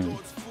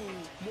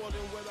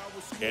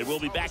 And we'll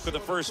be back with the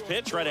first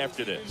pitch right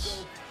after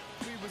this.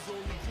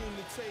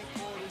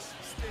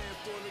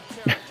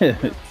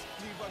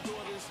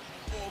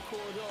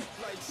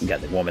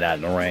 Got the woman out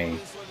in the rain.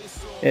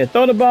 Yeah,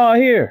 throw the ball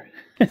here.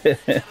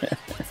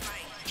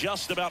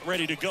 Just about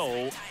ready to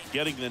go.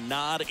 Getting the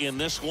nod in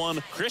this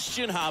one,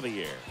 Christian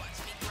Javier.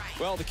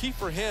 Well, the key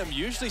for him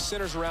usually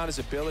centers around his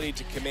ability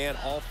to command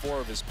all 4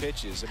 of his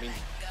pitches. I mean,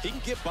 he can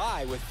get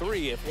by with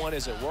 3 if one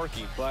isn't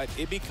working, but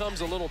it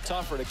becomes a little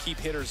tougher to keep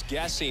hitters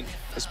guessing,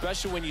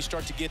 especially when you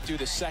start to get through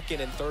the 2nd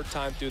and 3rd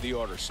time through the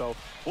order. So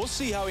we'll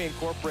see how he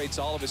incorporates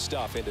all of his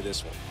stuff into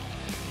this one.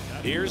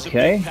 Here's a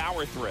big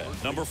power threat,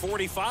 number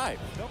 45.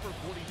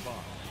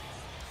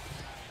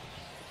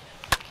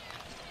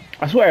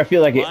 I swear I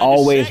feel like it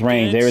always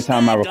rains every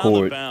time I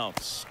record.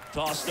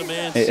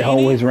 It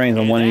always rains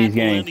on one of these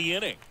games.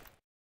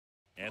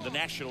 And the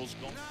Nationals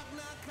go.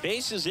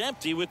 Base is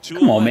empty with 2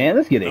 Come on, away. man.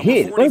 Let's get a Number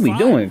hit. What are we 45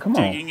 doing? Come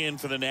on. Digging in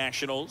for the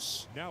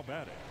Nationals. Now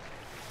batting.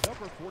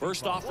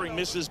 First offering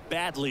misses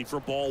badly for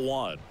ball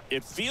 1.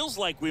 It feels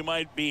like we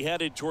might be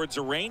headed towards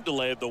a rain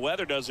delay if the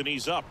weather doesn't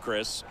ease up,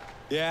 Chris.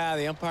 Yeah,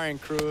 the umpiring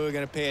crew are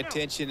going to pay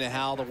attention to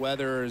how the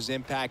weather is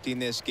impacting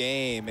this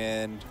game.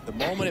 And the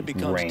moment it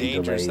becomes Rain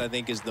dangerous, delay. I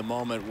think, is the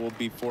moment we'll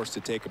be forced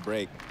to take a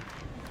break.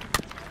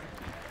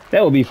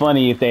 That would be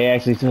funny if they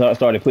actually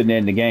started putting that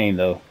in the game,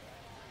 though.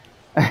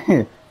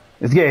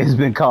 This game has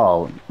been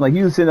called. Like,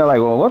 you sitting there like,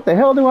 well, what the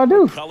hell do I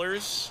do?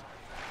 Colors.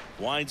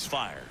 Winds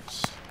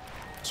fires.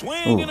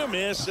 Swing Ooh, and a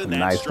miss, that's a and that's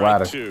nice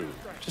strike slider. 2.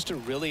 Just a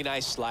really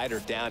nice slider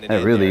down and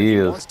That in really there. He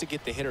is. wants to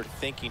get the hitter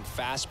thinking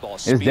fastball.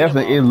 It's speed him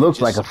definitely. It up, looks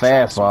just like a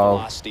subtract some fastball.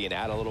 velocity and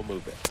add a little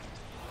movement.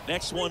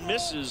 Next one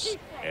misses,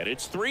 and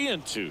it's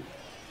 3-2.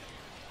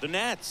 The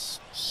Nats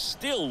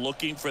still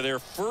looking for their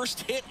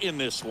first hit in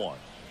this one.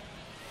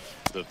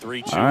 The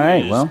 3-2 All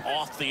right, is well,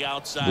 off the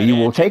outside. we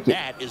will edge. take it.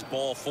 That is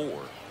ball 4.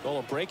 Well,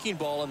 a breaking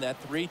ball in that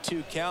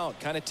 3-2 count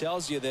kind of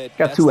tells you that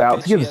Got that's 2 the outs.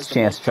 pitch Give he us has a the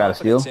chance most to try to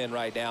confidence steal. in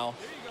right now.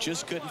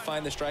 Just couldn't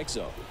find the strike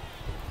zone.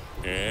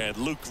 And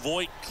Luke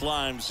Voigt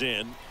climbs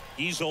in.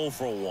 He's 0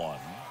 for 1.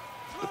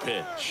 The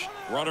pitch.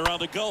 Runner on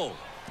the go.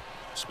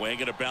 Swing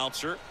and a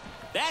bouncer.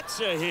 That's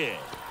a hit.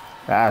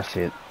 Ah,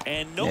 shit.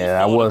 And no Yeah,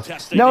 I photo was.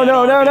 testing No, that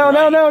no, no, RB no,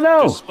 no, right. no,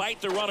 no.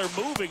 Despite the runner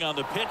moving on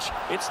the pitch,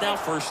 it's now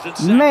 1st and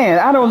 2nd. Man,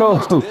 I don't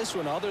know. This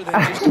one, other than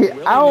just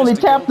a I only willingness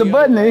to tapped go the other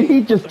button and way, he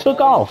put just the took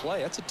ball in off.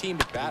 play. That's a team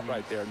at bat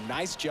right there.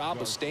 Nice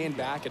job of staying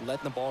back and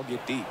letting the ball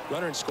get deep.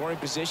 Runner in scoring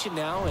position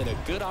now, and a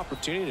good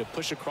opportunity to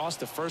push across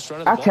the first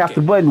run of the I ball tapped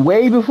the game. button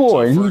way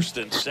before, and First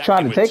he and second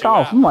tried to with take 2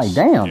 off. I'm like, outs.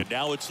 damn. And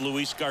now it's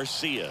Luis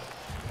Garcia.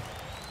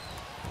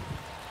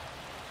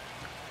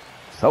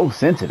 So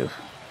sensitive.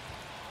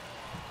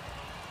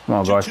 Come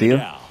on, 2-2 Garcia.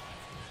 now.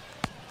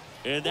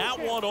 And that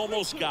one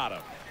almost got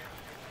him.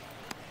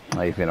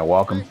 Now you finna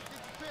walk him.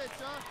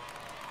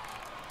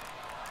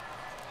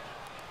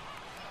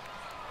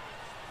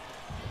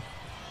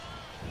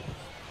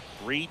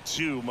 Three,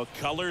 2.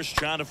 McCullers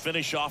trying to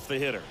finish off the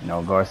hitter.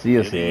 No, Garcia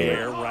In the said.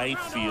 air, right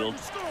field.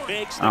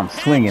 Makes the I'm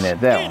catch, swinging at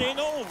that one. spinning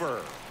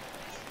over.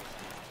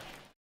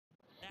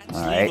 That's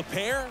All right. the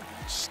pair.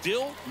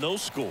 Still no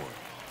score.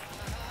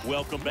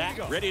 Welcome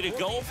back. Ready to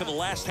go for the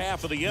last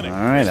half of the inning. All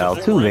right, Here's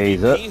the former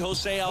Altuve's up. MVP,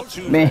 Jose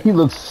Altuve. Man, he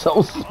looks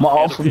so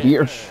small And a from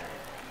here. pitch.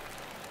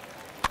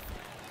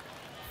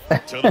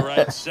 To the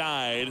right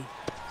side.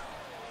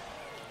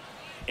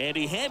 And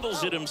he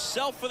handles it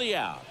himself for the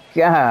out.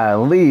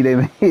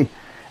 Golly,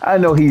 I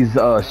know he's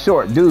a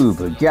short dude,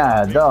 but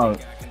God,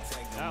 dog.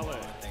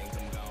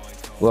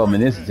 Well,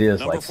 Meneses is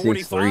Number like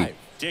 6'3".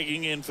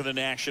 Digging in for the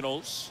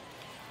Nationals.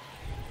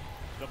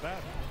 The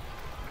batter,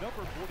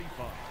 number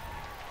 45.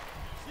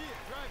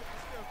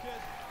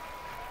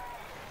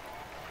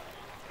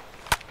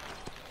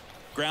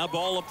 Ground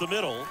ball up the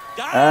middle.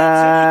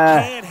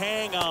 Can't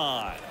hang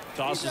on.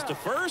 Tosses to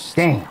first.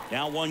 Damn.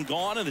 Now one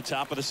gone in the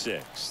top of the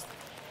 6th.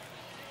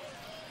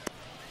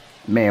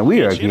 Man,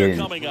 we are Hitter getting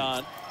coming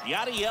on.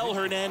 Yadiel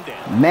Hernandez.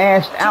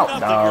 mashed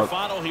out, dog.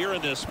 Final here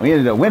in this We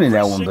ended up winning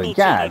that one, but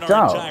God,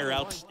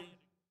 dog.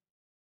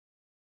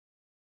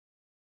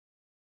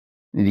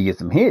 Need to get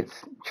some hits.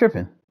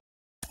 Tripping.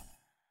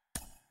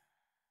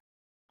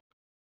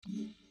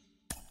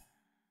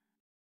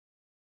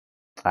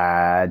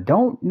 I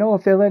don't know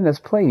if they're letting us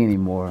play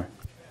anymore.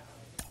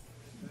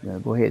 Gotta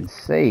go ahead and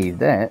save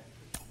that.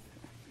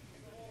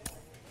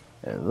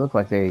 It looked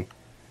like they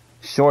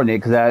shortened it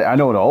because I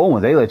know the old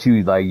ones, they let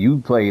you, like, you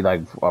play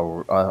like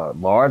a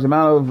large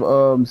amount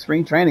of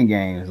spring training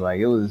games. Like,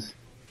 it was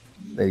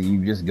that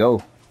you just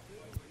go.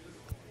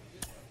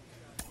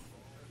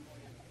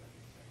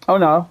 Oh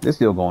no, it's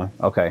still going.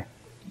 Okay.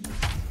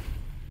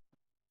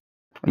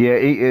 Yeah,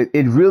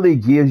 it really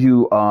gives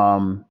you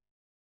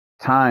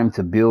time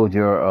to build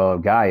your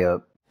guy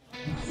up.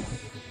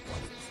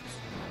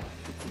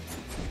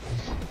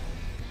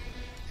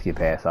 Let's get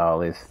past all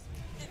this.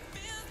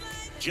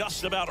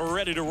 Just about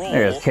ready to roll.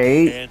 There's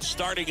Cade. And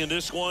starting in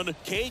this one,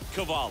 Cade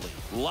Cavalli.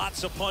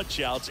 Lots of punch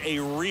outs, a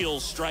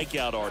real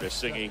strikeout artist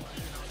singing.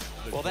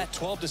 Well, that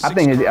 12 to 6 I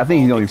think he's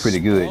gonna be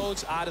pretty good.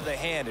 Explodes out of the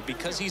hand, and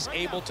because he's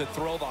able to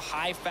throw the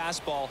high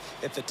fastball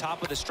at the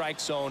top of the strike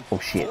zone for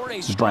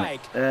a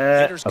strike,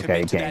 hitters okay,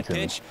 commit to that to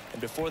pitch,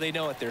 and before they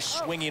know it, they're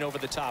swinging over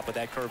the top of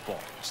that curveball.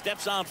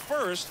 Steps on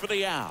first for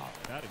the out.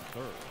 Batting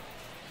third,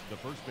 the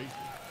first baseman.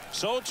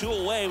 So 2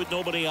 away with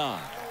nobody on.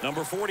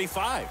 Number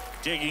 45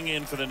 digging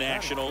in for the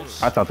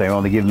Nationals. I thought they were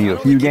only giving you a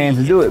few games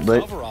to do it,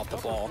 but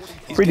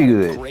pretty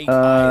good.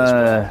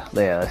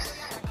 Yes.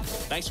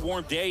 Nice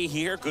warm day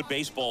here. Good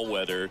baseball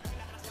weather.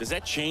 Does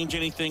that change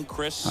anything,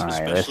 Chris? All right,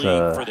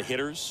 especially for the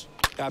hitters?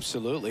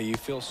 Absolutely. You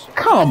feel so.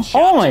 Come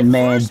on,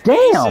 man.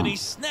 Damn. And he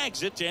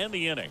snags it to end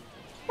the inning.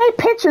 They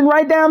pitching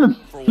right down the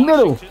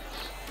middle.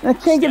 I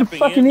can't get a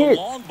fucking hit.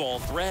 Long ball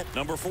threat,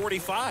 number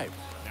 45.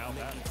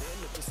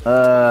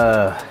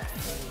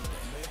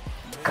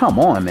 Come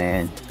on,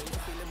 man.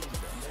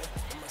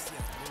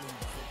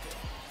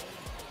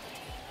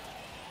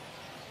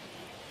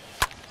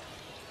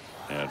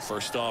 And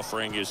first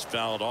offering is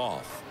fouled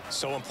off.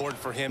 So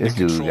important for him this to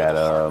dude control got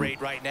the heart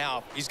rate right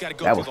now. He's got to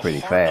go that through was the pretty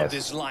heart fast. of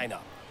this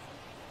lineup.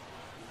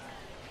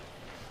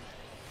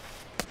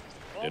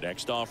 The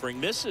next offering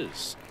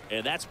misses.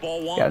 And that's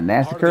ball one. Got a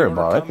nasty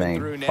curveball. That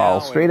thing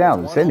falls straight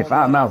out at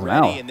 75 miles an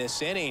hour. In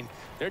this inning,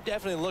 they're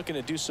definitely looking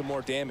to do some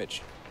more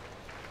damage.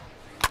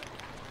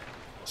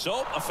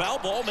 So a foul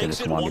ball makes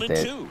it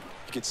 1-2. You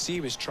could see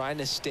he was trying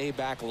to stay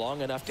back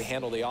long enough to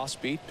handle the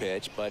off-speed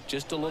pitch, but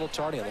just a little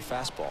tardy on the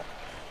fastball.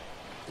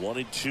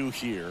 1-2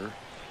 here.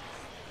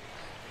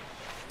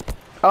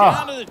 Oh.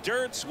 Down to the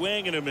dirt,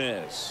 swing and a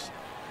miss.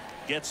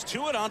 Gets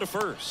to it onto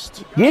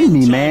first. Getting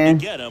me, man.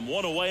 Get him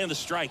 1 away in the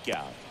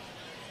strikeout.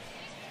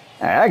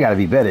 I gotta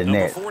be better than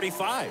Number that.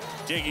 45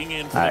 digging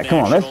in for all right, the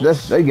come on.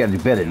 Nationals. They gotta be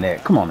better than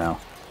that. Come on now.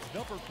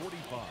 Number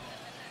 45.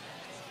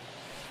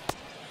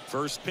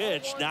 First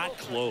pitch, not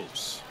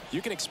close.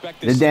 You can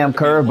expect the damn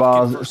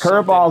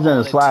curveballs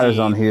and the sliders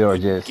on here are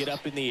just get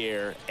up in the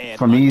air and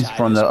from the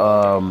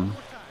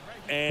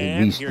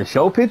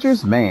show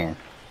pitchers, man.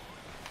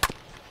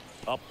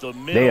 Up the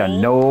middle. They are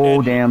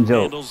no damn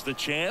joke. Handles the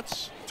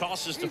chance,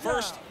 tosses to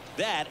first.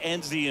 That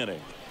ends the inning.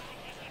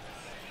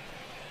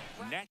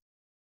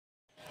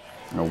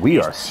 No, we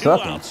are 2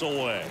 sucking. outs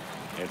away.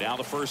 And now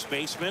the first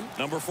baseman,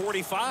 number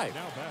 45.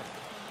 Now batting,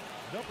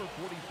 number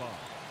 45.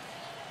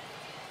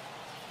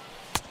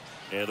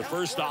 And the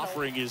first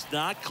offering is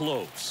not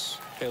close.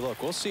 Hey,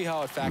 look, we'll see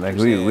how it factors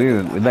like in.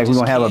 we're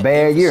gonna have a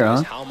bad year,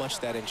 huh? How much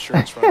that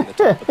insurance run at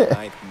the top of the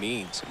ninth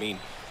means. I mean,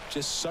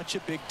 just such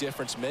a big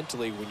difference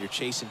mentally when you're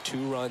chasing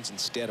 2 runs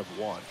instead of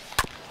 1.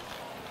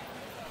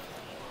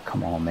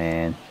 Come on,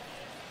 man.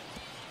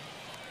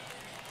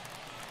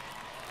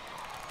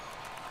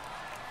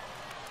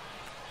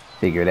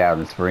 Figure it out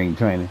in spring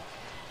training.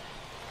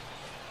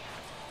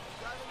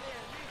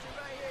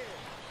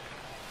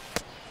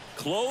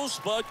 Close,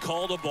 but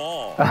called a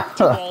ball.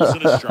 2 balls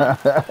and a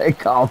strike. They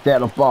called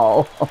that a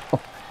ball.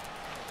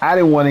 I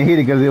didn't want to hit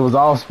it because it was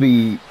off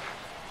speed.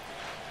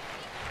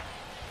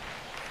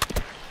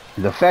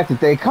 The fact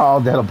that they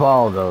called that a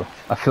ball, though,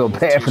 I feel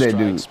bad for that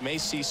dude. May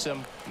see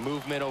some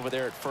movement over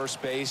there at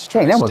first base.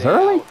 Dang, that was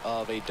early.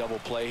 Of a double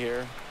play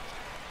here.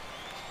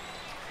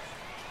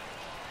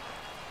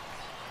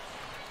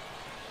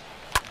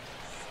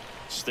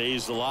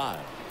 Stays alive.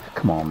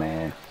 Come on,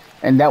 man.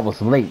 And that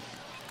was late.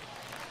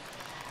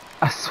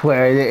 I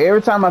swear,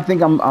 every time I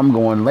think I'm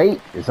going late,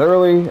 it's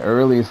early.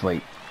 Early, it's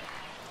late.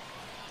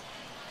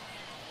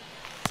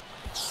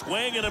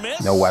 Swing and a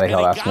miss. No, why the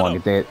hell I swung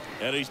at that?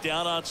 And he's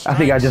down on strikes. I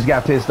think I just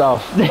got pissed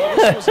off. This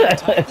was a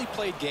tightly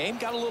played game.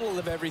 Got a little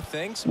of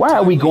everything. Why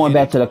are we going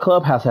back to the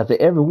clubhouse after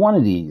every one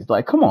of these?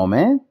 Like, come on,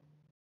 man.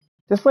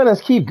 Just let us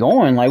keep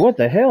going. Like, what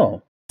the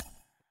hell?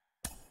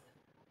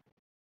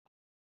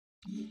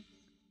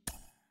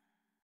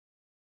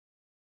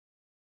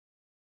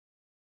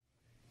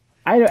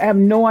 I have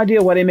no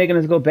idea why they're making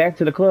us go back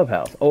to the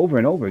clubhouse over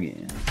and over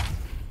again.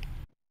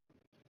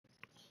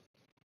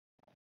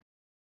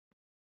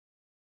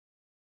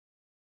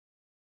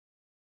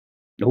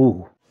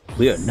 Ooh,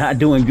 we are not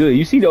doing good.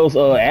 You see those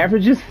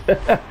averages?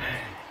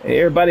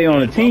 Everybody on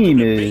the team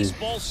is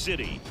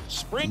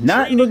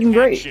not looking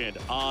great.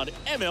 On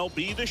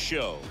MLB The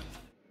Show.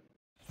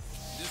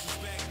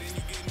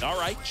 All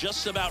right,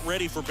 just about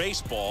ready for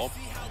baseball.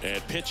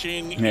 And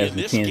pitching in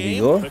this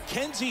game,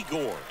 Mackenzie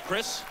Gore.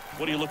 Chris,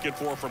 what are you looking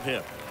for from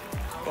him?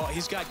 Well,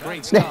 he's got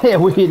great stuff.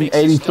 We're hitting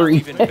 83.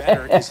 Even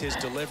better is his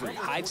delivery.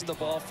 Hides the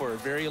ball for a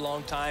very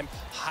long time,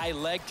 high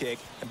leg kick,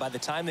 and by the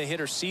time the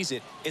hitter sees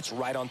it, it's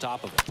right on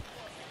top of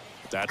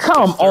him.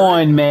 Come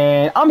on,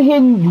 man. I'm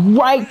hitting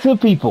right to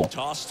people.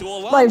 Toss to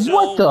Alonso. Like,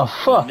 what the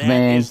fuck,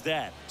 man? Is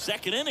that.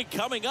 Second inning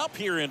coming up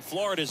here in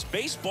Florida's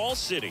Baseball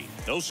City.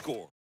 No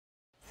score.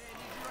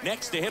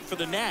 Next to hit for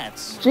the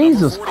Nats.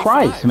 Jesus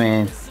Christ,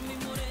 man.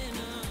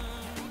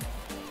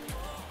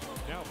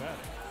 Now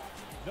batting,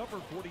 number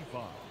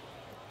 45.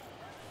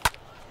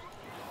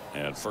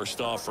 And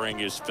first offering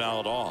is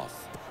fouled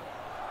off.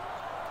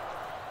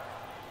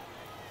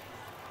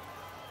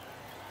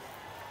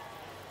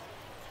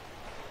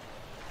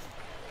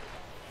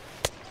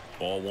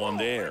 Ball one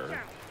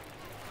there.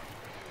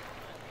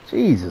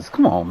 Jesus,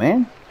 come on,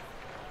 man.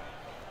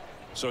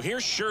 So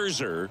here's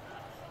Scherzer.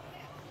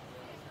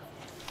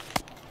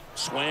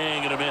 Swing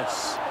and a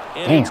miss.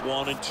 Innings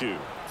 1 and 2.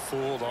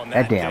 Fooled on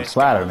that damn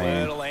slider, man.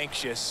 A little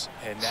anxious.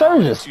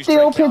 Scherzer's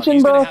still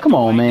pitching, bro. Come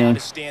on, man.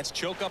 Stance,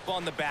 choke up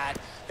on the bat,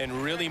 and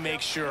really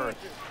make sure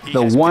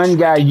the one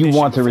guy you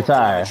want to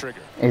retire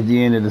at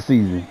the end of the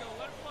season.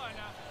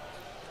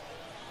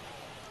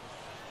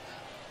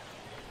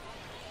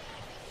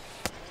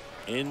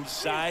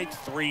 Inside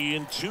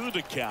 3-2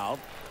 the count.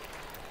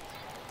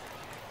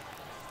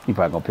 He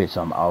probably gonna pitch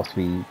something off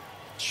speed.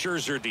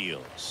 Scherzer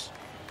deals.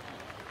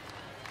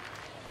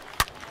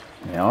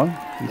 You know,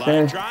 he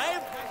said,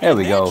 there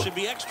we go.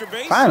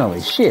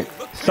 Finally, shit,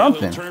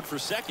 something. Turn for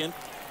second.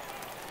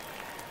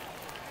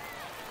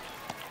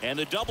 And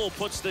the double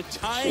puts the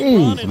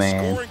tying run in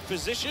scoring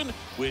position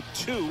with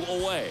 2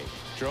 away.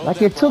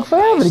 Like it took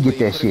forever to get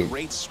that shit.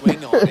 Great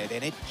swing on it,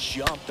 and it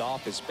jumped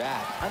off his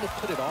bat. Kind of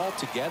put it all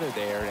together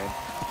there, and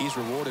he's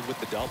rewarded with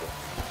the double.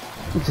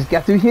 He just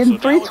got through hitting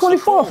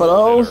 324 for the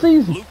whole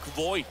season.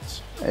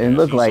 It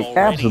looked like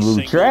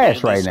absolute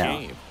trash right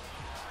now.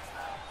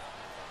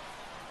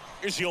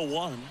 Here's your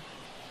 1.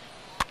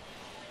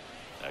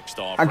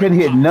 I couldn't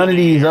hit none of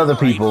these other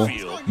people,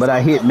 but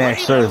I hit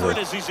Max Scherzer.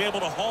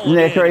 Isn't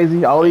that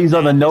crazy? All these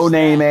other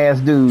no-name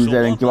ass dudes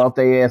that didn't throw off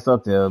their ass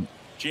up there.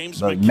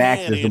 But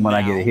Max is the one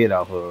I get a hit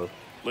off of.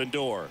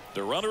 Lindor,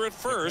 the runner at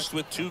first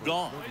with 2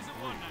 gone.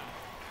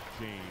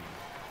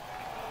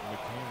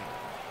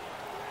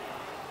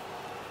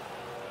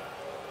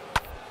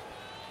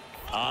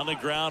 On the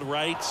ground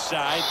right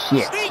side.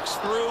 Sneaks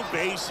through,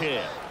 base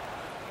hit.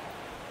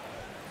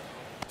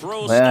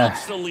 Throws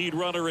stops the lead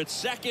runner at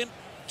second.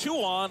 2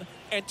 on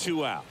and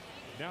 2 out.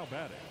 Now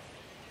batting.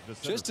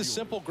 Just a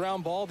simple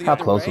ground ball. How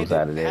close was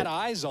that? Had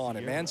eyes on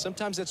it, man.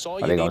 Sometimes that's all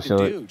you need to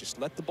do.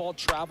 Just let the ball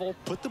travel,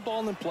 put the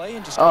ball in play,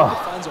 and just hope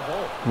it finds a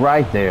hole.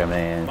 Right there,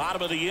 man.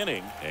 Bottom of the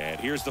inning, and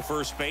here's the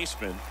first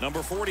baseman,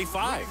 number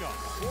 45.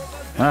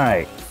 All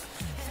right.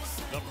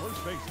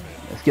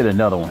 Let's get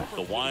another one.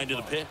 The wind to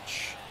the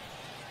pitch.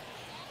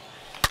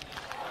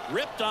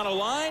 Ripped on a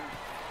line.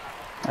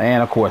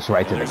 And, of course,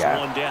 right to the guy.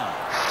 One down.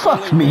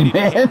 Fuck me,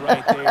 man.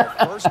 Right there.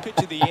 First pitch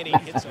of the inning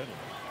hits it.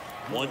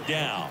 1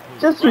 down.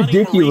 Just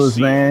ridiculous,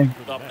 man.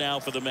 Up now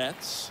for the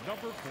Mets.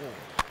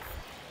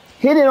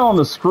 Hit it on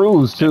the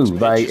screws, too.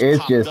 Like,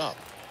 it's just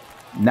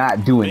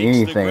not doing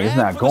anything. It's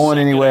not going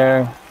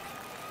anywhere.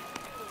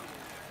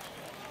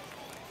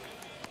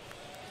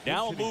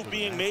 Now a move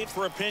being made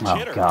for a pinch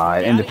hitter. Oh,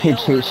 God. And the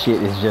pinch hit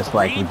shit is just,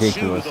 like,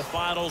 ridiculous. The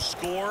final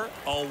score,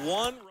 a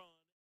 1-run.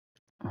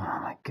 Oh,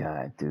 my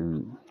God,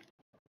 dude.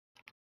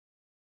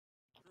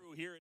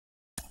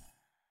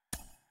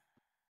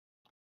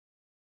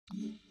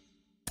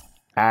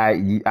 I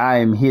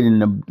am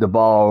hitting the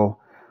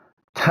ball,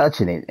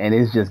 touching it, and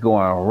it's just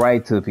going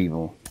right to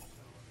people.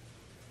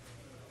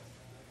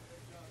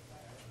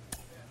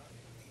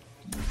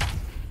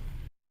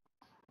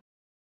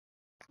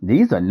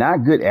 These are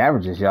not good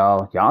averages,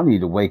 y'all. Y'all need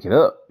to wake it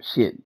up.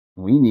 Shit,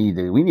 we need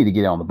to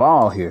get on the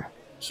ball here.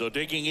 So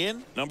digging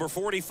in, number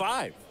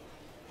 45.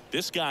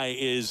 This guy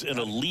is an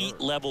elite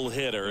level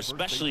hitter,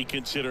 especially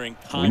considering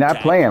contact. We're not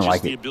playing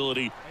like the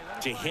ability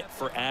to hit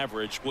for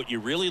average. What you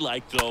really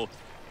like, though,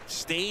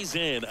 stays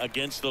in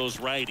against those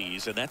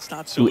righties, and that's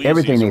not so easy.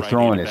 Everything they're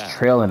throwing is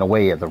trailing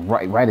away at the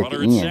right at the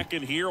end.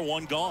 Second here,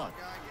 1 gone.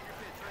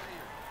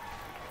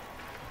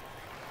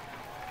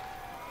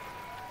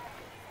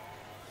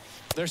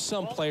 There's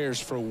some players,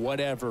 for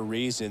whatever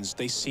reasons,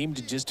 they seem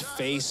to just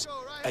face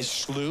a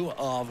slew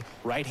of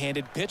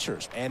right-handed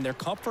pitchers, and their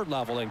comfort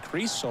level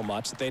increased so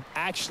much that they'd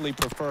actually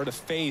prefer to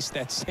face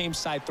that same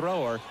side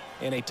thrower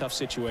in a tough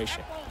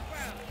situation.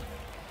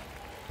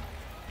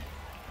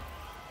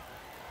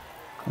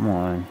 Come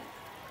on.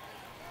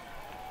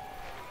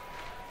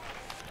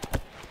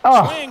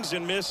 Oh, Swings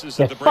and misses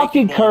the at the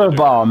breaking fucking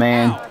ball. curveball,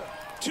 man. Wow.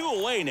 2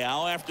 away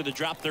now after the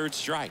drop third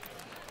strike.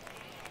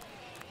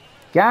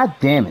 God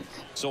damn it.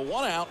 So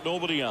 1 out,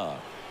 nobody on.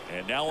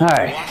 And now All on to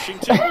right.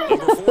 Washington,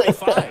 number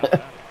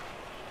 45.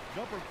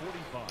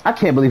 I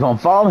can't believe I'm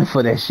falling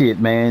for that shit,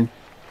 man.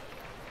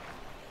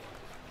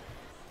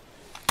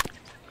 See,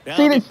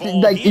 Grounded this,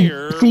 ball like,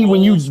 here, see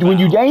when you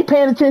rolls ain't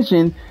paying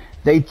attention,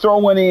 they throw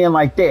one in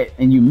like that,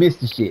 and you miss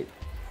the shit.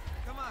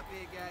 Come on,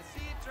 big guy.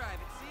 See it, drive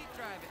it. See it,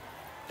 drive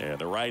it. And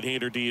the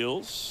right-hander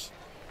deals.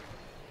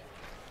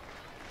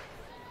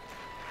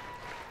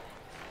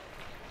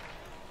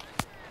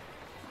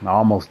 I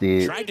almost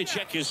did. Tried to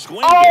check his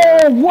swing Oh,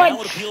 there. what? Now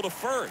would appeal to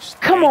first.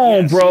 Come And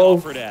on, yes, bro. he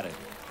offered at it.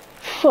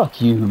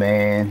 Fuck you,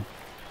 man.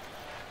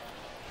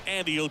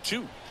 And the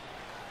 0-2.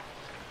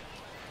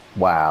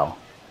 Wow.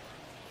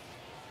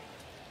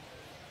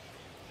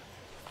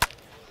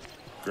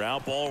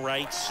 Ground ball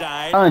right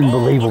side.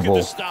 Unbelievable. Oh, look at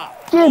the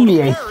stop. Give me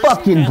Go to a first,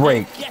 fucking and they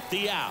break. Get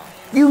the out.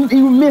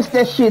 You missed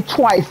that shit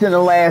twice in the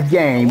last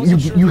game.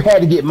 You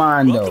had to get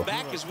mine, though. Welcome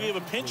back as we have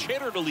a pinch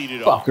hitter to lead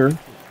it off. Fucker.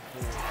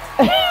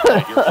 And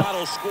your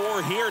final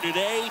score here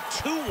today,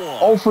 2-1.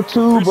 0 for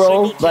 2, Chris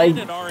bro. Singleton Like,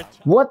 and our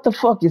what the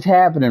fuck is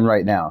happening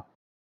right now?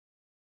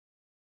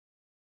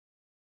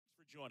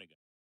 for joining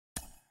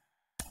us.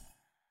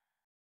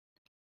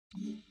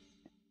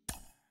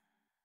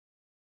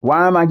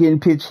 Why am I getting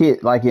pitch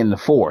hit like in the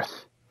 4th?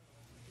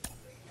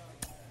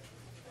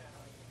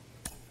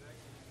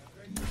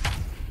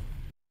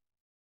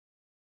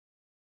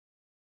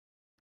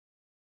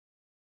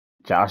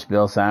 Josh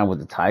Bell signed with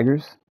the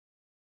Tigers.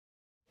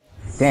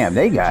 Damn,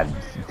 they got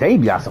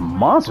some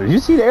monsters. You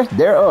see their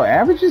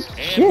averages? And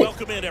Shit.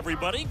 welcome in,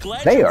 everybody.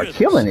 Glad They you're are with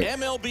killing us. it.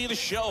 MLB The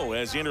Show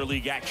has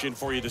interleague action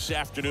for you this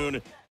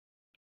afternoon.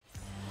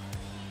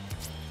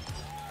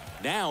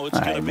 Now it's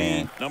All going right, to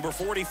man. be number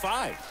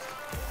 45.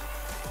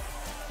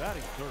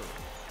 Batting third,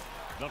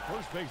 the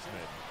first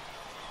baseman,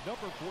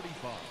 number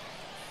 45.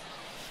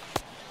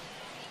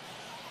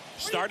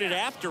 Started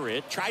after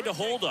it, tried to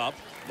hold up.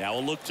 Now a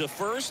look to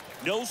first,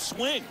 no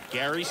swing.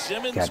 Gary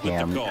Simmons with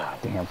the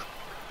call.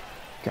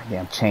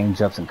 Goddamn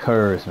change ups and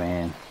curves,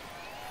 man.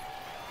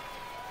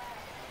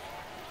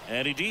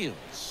 And he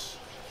deals.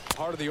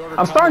 Part of the order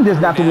I'm starting just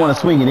not to want to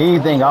swing at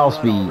anything off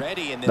speed.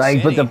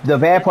 Like, but the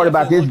bad part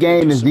about this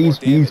game is these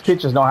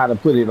pitchers know how to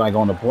put it like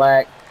on the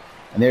black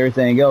and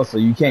everything else, so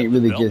you can't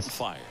really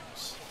just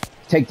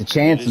take the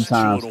chance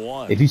sometimes.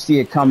 If you see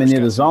it coming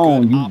near the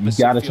zone, you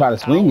got to try to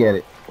swing at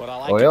it,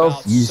 or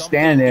else you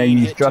stand there and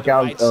you struck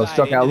out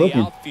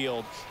looking.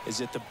 Is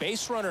that the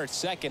base runner at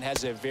second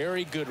has a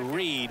very good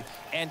read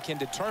and can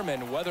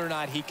determine whether or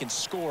not he can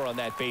score on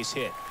that base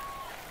hit.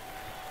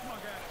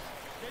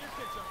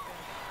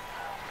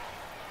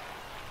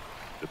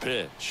 The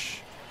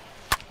pitch.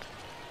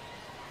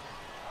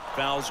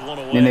 Fouls one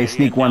away. Then they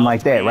sneak one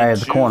like that right at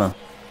the corner.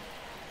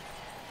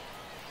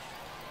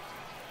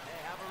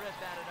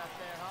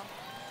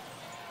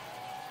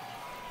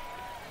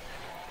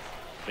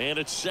 Man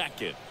at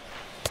second.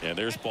 And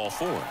there's ball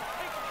 4.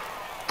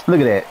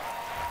 Look at that.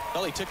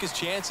 Well, he took his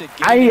chance at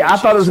I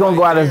thought it was going to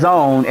go out of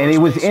zone, and it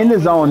was in the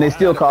zone. They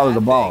still called it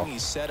a ball. He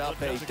set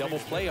up a double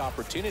play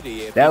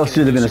opportunity. That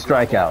should have been a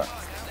strikeout.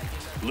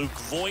 Luke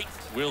Voigt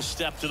will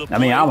step to the plate. I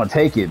mean, I'm going to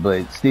take it,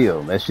 but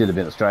still, that should have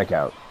been a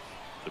strikeout.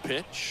 The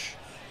pitch.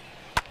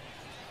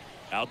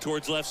 Out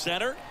towards left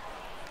center.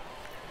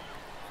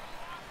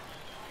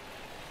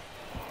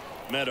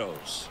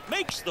 Meadows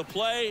makes the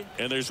play,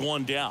 and there's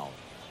one down.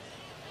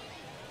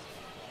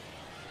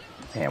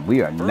 Damn,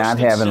 we are not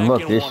having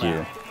luck this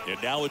year.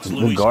 And now it's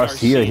Luis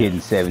Garcia hitting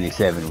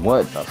 77.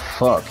 What the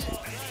fuck?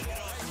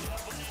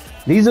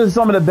 These are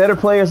some of the better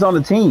players on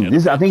the team.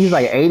 I think he's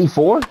like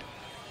 84.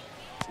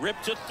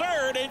 Ripped to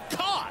third and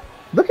caught.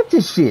 Look at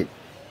this shit.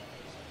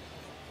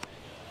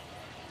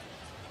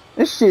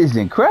 This shit is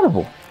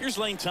incredible. Here's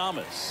Lane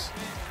Thomas.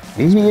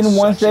 He's hitting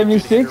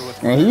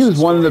 176, and he was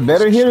one of the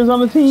better hitters on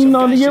the team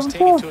on the year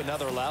before. To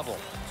another level.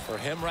 For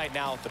him right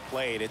now at the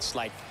plate, it's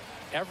like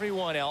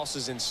everyone else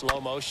is in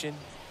slow motion,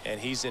 and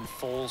he's in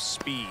full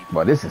speed.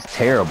 Boy, this is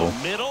terrible.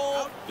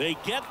 Middle, they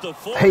get the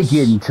force. They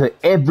get into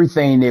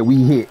everything that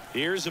we hit.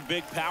 Here's a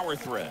big power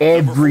threat.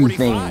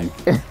 Everything.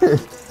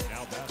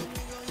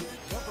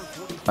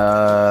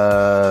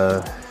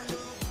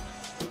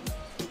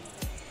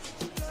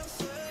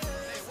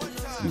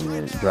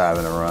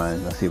 Driving a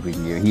run. Let's see if we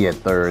can get. He had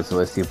third, so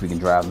let's see if we can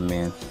drive him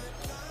in.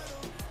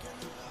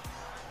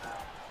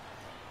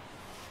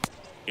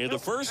 And the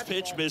first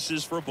pitch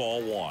misses for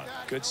ball 1.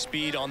 Good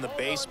speed on the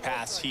base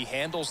pass. He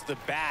handles the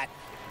bat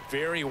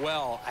very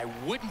well. I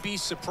wouldn't be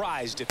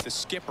surprised if the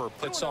skipper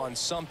puts on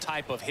some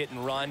type of hit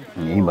and run.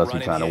 Yeah, he must be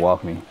trying to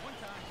walk me.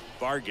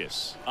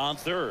 Vargas on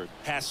third.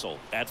 Hassel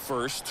at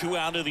first. 2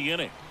 out of the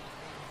inning.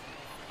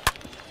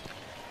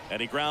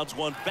 And he grounds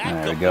one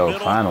back there we up go. the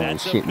middle. Finally,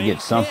 That's shit, a we get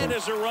base something. hit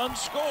as a run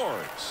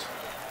scores.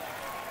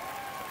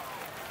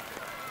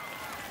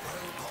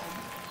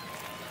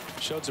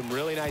 Showed some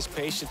really nice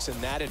patience in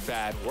that at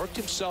bat. Worked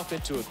himself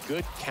into a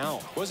good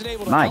count. Wasn't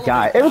able to. My elevate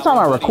God, that every time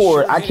I one, but he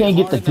record, sure I hit can't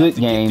it get the hard good enough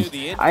to get games. through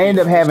the I end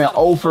up infield. having There's not a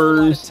whole lot of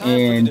offers time for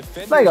the and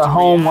defender like a to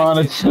home run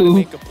or react and try to two.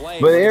 make a play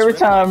But when it's every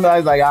written time like I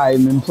was like, all right,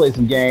 let me play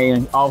some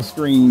game off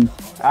screen,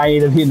 I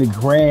end up hitting the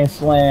grand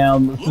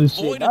slam, some Luke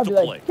shit. Boyd I'll at be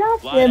the like, plate.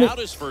 God Line damn out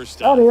it. his first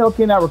How the time. hell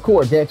can I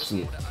record that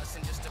shit?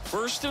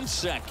 First and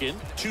second.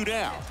 2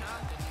 down.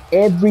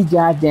 Every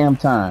goddamn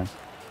time.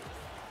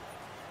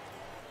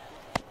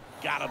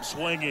 Got him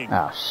swinging.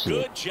 Oh, shit.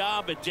 Good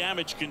job at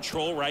damage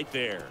control right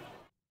there.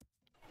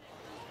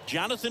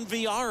 Jonathan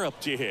VR up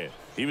to hit.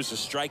 He was a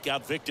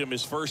strikeout victim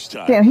his first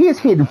time. Damn, he is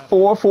hitting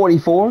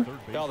 444.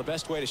 Well, the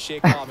best way to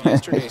shake off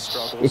yesterday's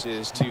struggles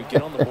is to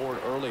get on the board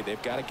early. They've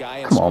got a guy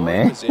in Come on, scoring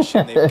man.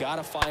 position. They've got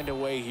to find a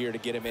way here to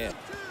get him in.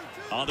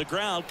 On the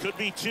ground, could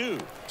be 2.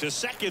 To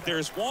second,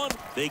 there's 1.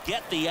 They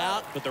get the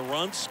out, but the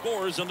run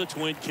scores on the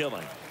twin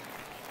killing.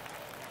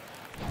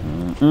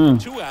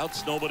 2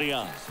 outs, nobody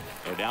on.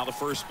 And now the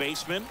first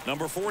baseman,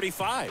 number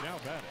 45. Now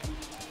batting,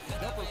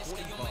 number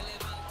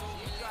 45.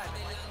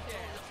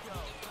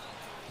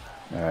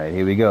 All right,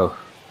 here we go.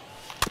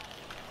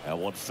 That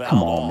one fouled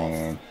Come on, off.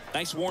 man.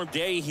 Nice warm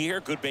day here,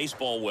 good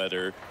baseball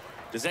weather.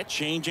 Does that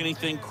change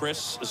anything,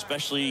 Chris,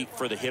 especially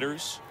for the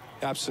hitters?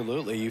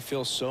 Absolutely. You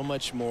feel so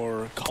much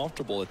more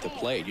comfortable at the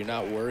plate. You're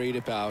not worried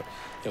about,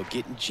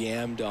 getting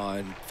jammed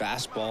on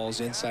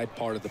fastballs inside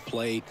part of the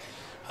plate.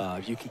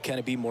 You can kind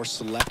of be more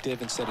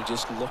selective instead of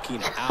just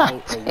looking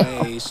out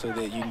away so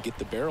that you can get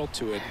the barrel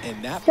to it.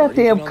 And that part,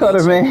 Goddamn even on the cutter,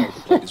 inside man. part of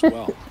the plate as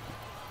well.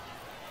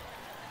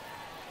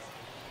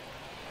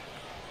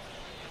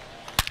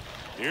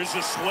 Here's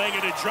a swing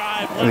and a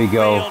drive. There we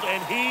go. Field,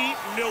 and he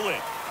knew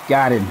it.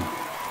 Got him.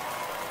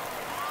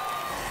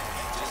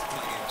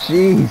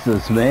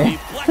 Jesus, He man.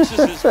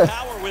 flexes his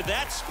power with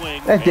that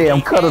swing. That and damn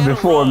he cutter had a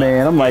before, run.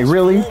 man. I'm like, It's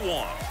really?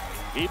 4-1.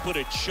 He put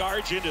a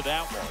charge into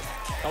that one.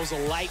 That was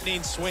a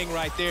lightning swing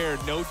right there.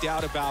 No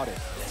doubt about it.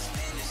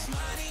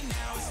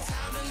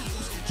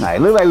 All right,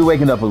 look like we're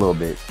waking up a little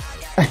bit.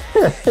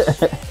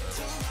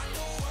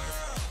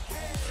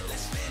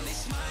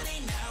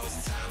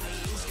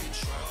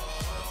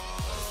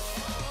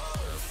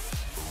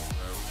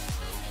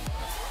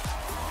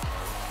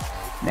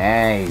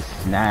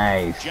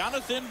 Nice.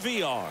 Jonathan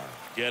VR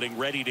getting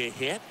ready to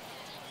hit.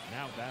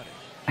 Now batting,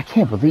 I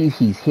can't believe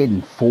he's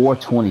hitting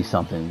 420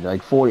 something,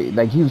 like 40,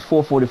 like he was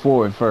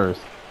 444 at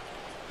first.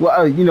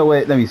 Well, you know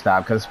what? Let me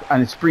stop because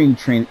spring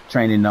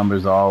training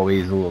numbers are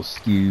always a little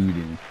skewed,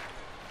 and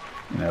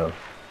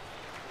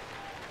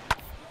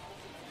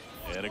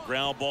And a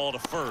ground ball to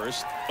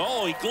first.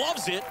 Oh, he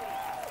gloves it.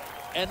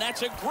 And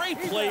that's a great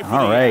play for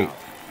All the right, out.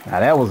 now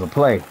that was a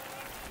play.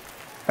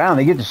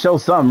 Finally get to show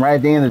something right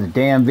at the end of the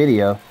damn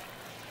video.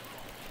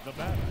 the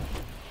batter,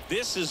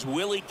 This is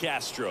Willie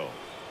Castro.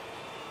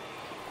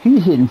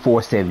 He's hitting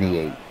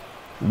 478.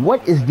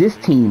 What is this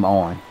team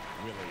on?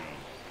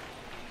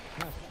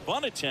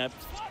 Bunt attempt.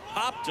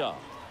 Popped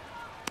up.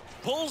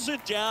 Pulls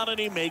it down and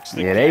he makes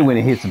the Yeah, they catch. went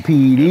and hit some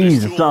And PEDs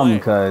there's or 2 something away.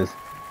 because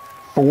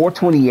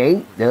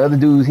 428. The other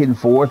dude's hitting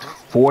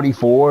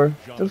 444.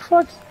 The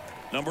fuck?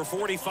 Number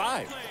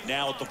 45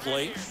 now at the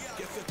plate.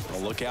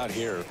 Well, look out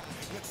here.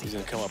 He's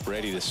going to come up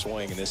ready to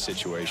swing in this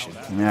situation.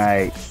 All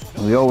right,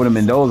 we over the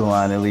Mendoza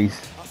line at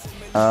least.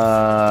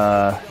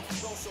 Yeah,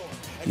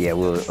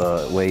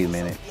 we'll. Wait a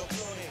minute.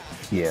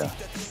 Yeah.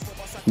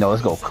 No,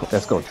 let's go.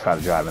 Let's go try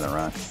to drive in a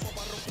run.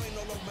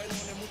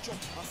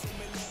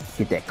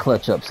 Get that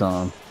clutch up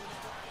some.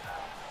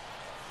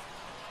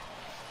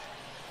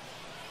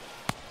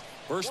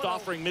 First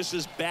offering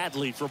misses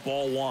badly for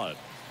ball 1.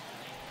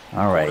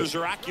 All right. Corners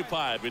are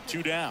occupied with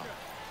 2 down.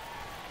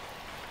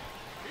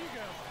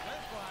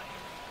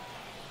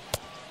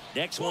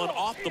 Next one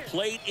off the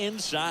plate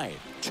inside.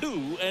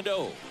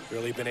 2-0.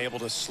 Really been able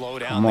to slow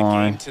down Come the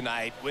on. game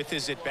tonight with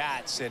his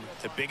at-bats, and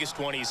the biggest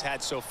one he's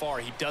had so far,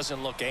 he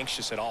doesn't look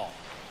anxious at all.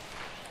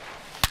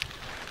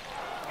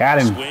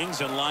 Got him.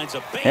 Swings and lines a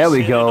base There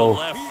we hit go. into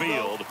left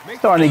field.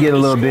 Starting to get a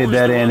And little the bit score is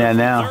better the in that runner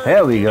now. from There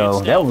third, we and go.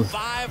 it's That now was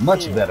 5-4.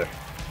 much better.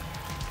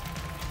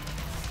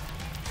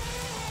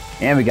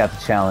 And we got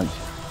the challenge.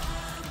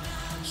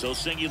 So,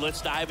 Singy,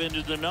 let's dive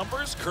into the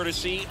numbers,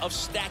 courtesy of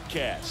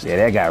StatCast. Yeah,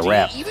 that got Do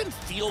wrapped. you even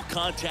feel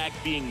contact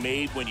being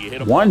made when you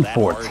hit a ball that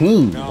hard?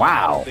 114. No, I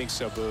Wow. don't think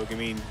so, Boog. I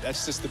mean,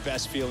 that's just the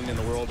best feeling in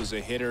the world as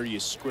a hitter. You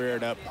square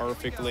it up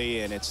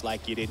perfectly, and it's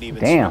like you didn't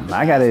even. Damn, swing the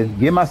I gotta bat.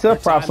 give myself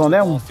At props times on the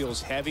that ball one.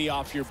 feels heavy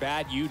off your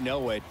bat, you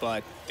know it,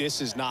 but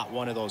this is not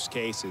one of those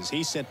cases.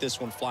 He sent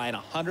this one flying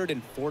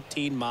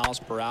 114 miles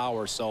per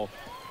hour, so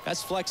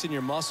that's flexing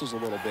your muscles a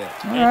little bit.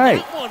 All And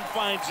right. that one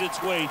finds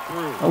its way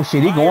through. Oh,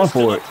 shit, he going Fires to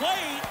for the it. plate.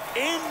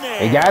 In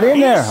there. He got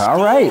in there.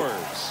 All right.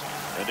 scores.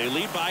 And they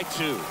lead by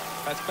 2.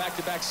 That's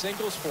back-to-back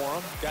singles for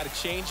him. Got a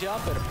change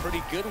up and a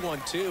pretty good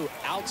one too.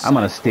 Outside I'm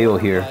gonna steal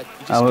here.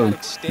 I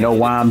don't know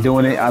why I'm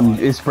doing it.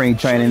 It's spring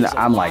training.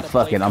 I'm like,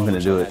 fuck it, I'm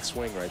gonna do it.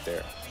 Swing right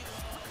there.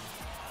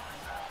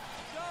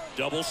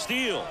 Double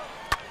steal.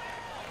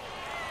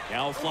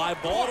 Now fly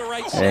ball to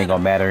right It center. ain't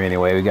gonna matter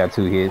anyway. We got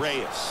 2 hits.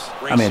 Reyes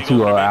I mean,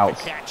 2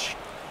 outs.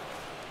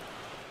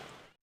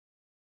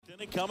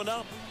 Coming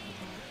up.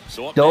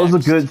 So Those are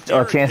good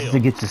chances to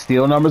get your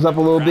steal numbers up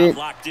a little bit.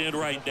 Right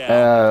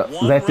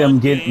Let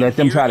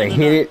them try to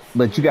hit it,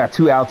 but you got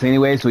 2 outs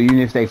anyway. So even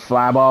if they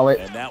fly ball it,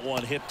 and that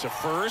one hit to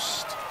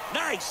first.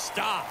 Nice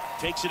stop.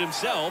 Takes it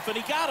himself, and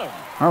he got him.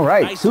 all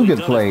right, Nicely 2 good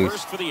done plays.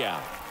 First for the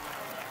out.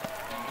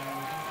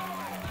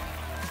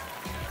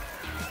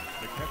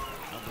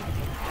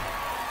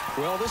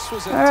 Well, this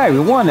was All right, we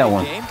won that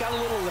one. Game. Got a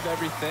little of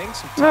everything.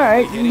 All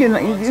right, we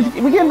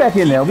getting back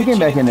in there. We getting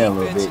back in there a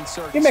little bit.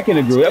 Get back in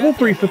the groove. I went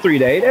 3 for 3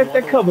 day.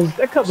 That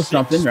covers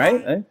something,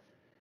 right? At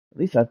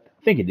least I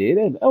think it did.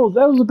 That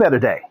was a better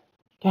day.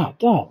 God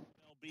dog.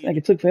 I think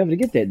it took forever to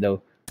get that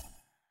though.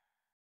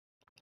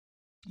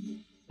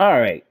 All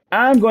right,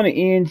 I'm going to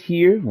end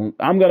here.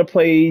 I'm going to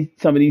play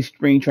some of these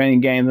spring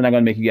training games, and I'm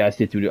going to make you guys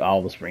sit through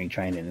all the spring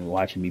training and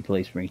watching me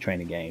play spring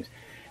training games.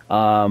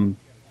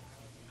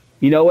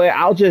 You know what?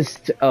 I'll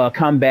just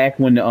come back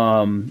when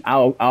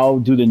I'll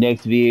do the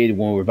next vid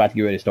when we're about to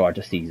get ready to start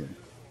the season.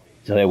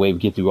 So that way we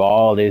get through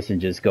all this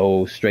and just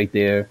go straight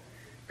there,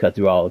 cut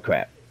through all the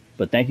crap.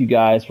 But thank you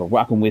guys for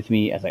rocking with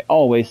me. As I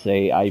always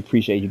say, I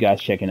appreciate you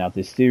guys checking out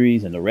this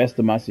series and the rest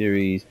of my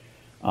series.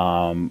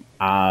 I'm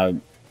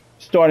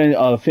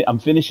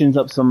finishing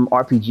up some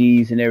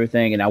RPGs and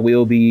everything, and I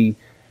will be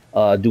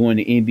doing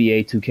the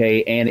NBA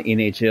 2K and the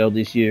NHL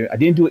this year. I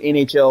didn't do an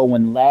NHL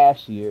one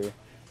last year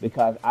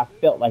because I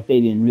felt like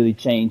they didn't really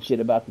change shit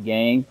about the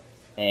game,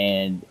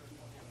 and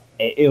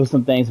it was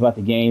some things about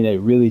the game that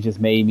really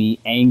just made me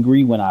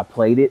angry when I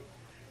played it.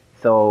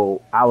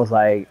 So I was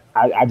like,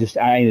 I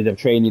ended up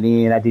trading it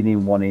in. I didn't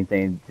even want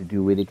anything to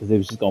do with it because it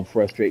was just gonna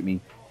frustrate me.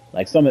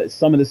 Like some of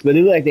this, but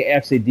it looked like they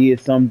actually did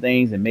some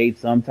things and made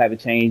some type of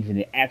change, and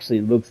it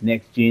actually looks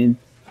next gen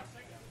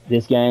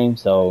this game.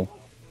 So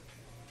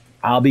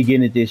I'll be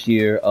getting it this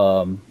year.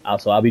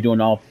 Also, I'll be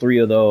doing all 3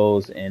 of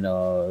those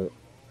and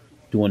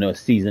doing a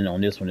season on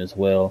this one as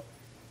well.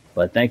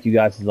 But thank you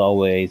guys as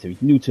always.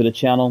 If you're new to the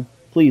channel,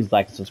 please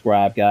like and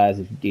subscribe, guys.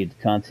 If you dig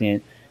the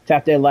content,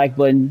 tap that like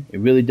button. It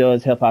really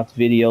does help out the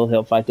video,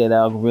 help fight that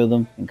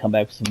algorithm, and come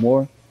back for some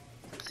more.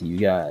 See you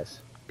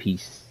guys.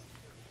 Peace.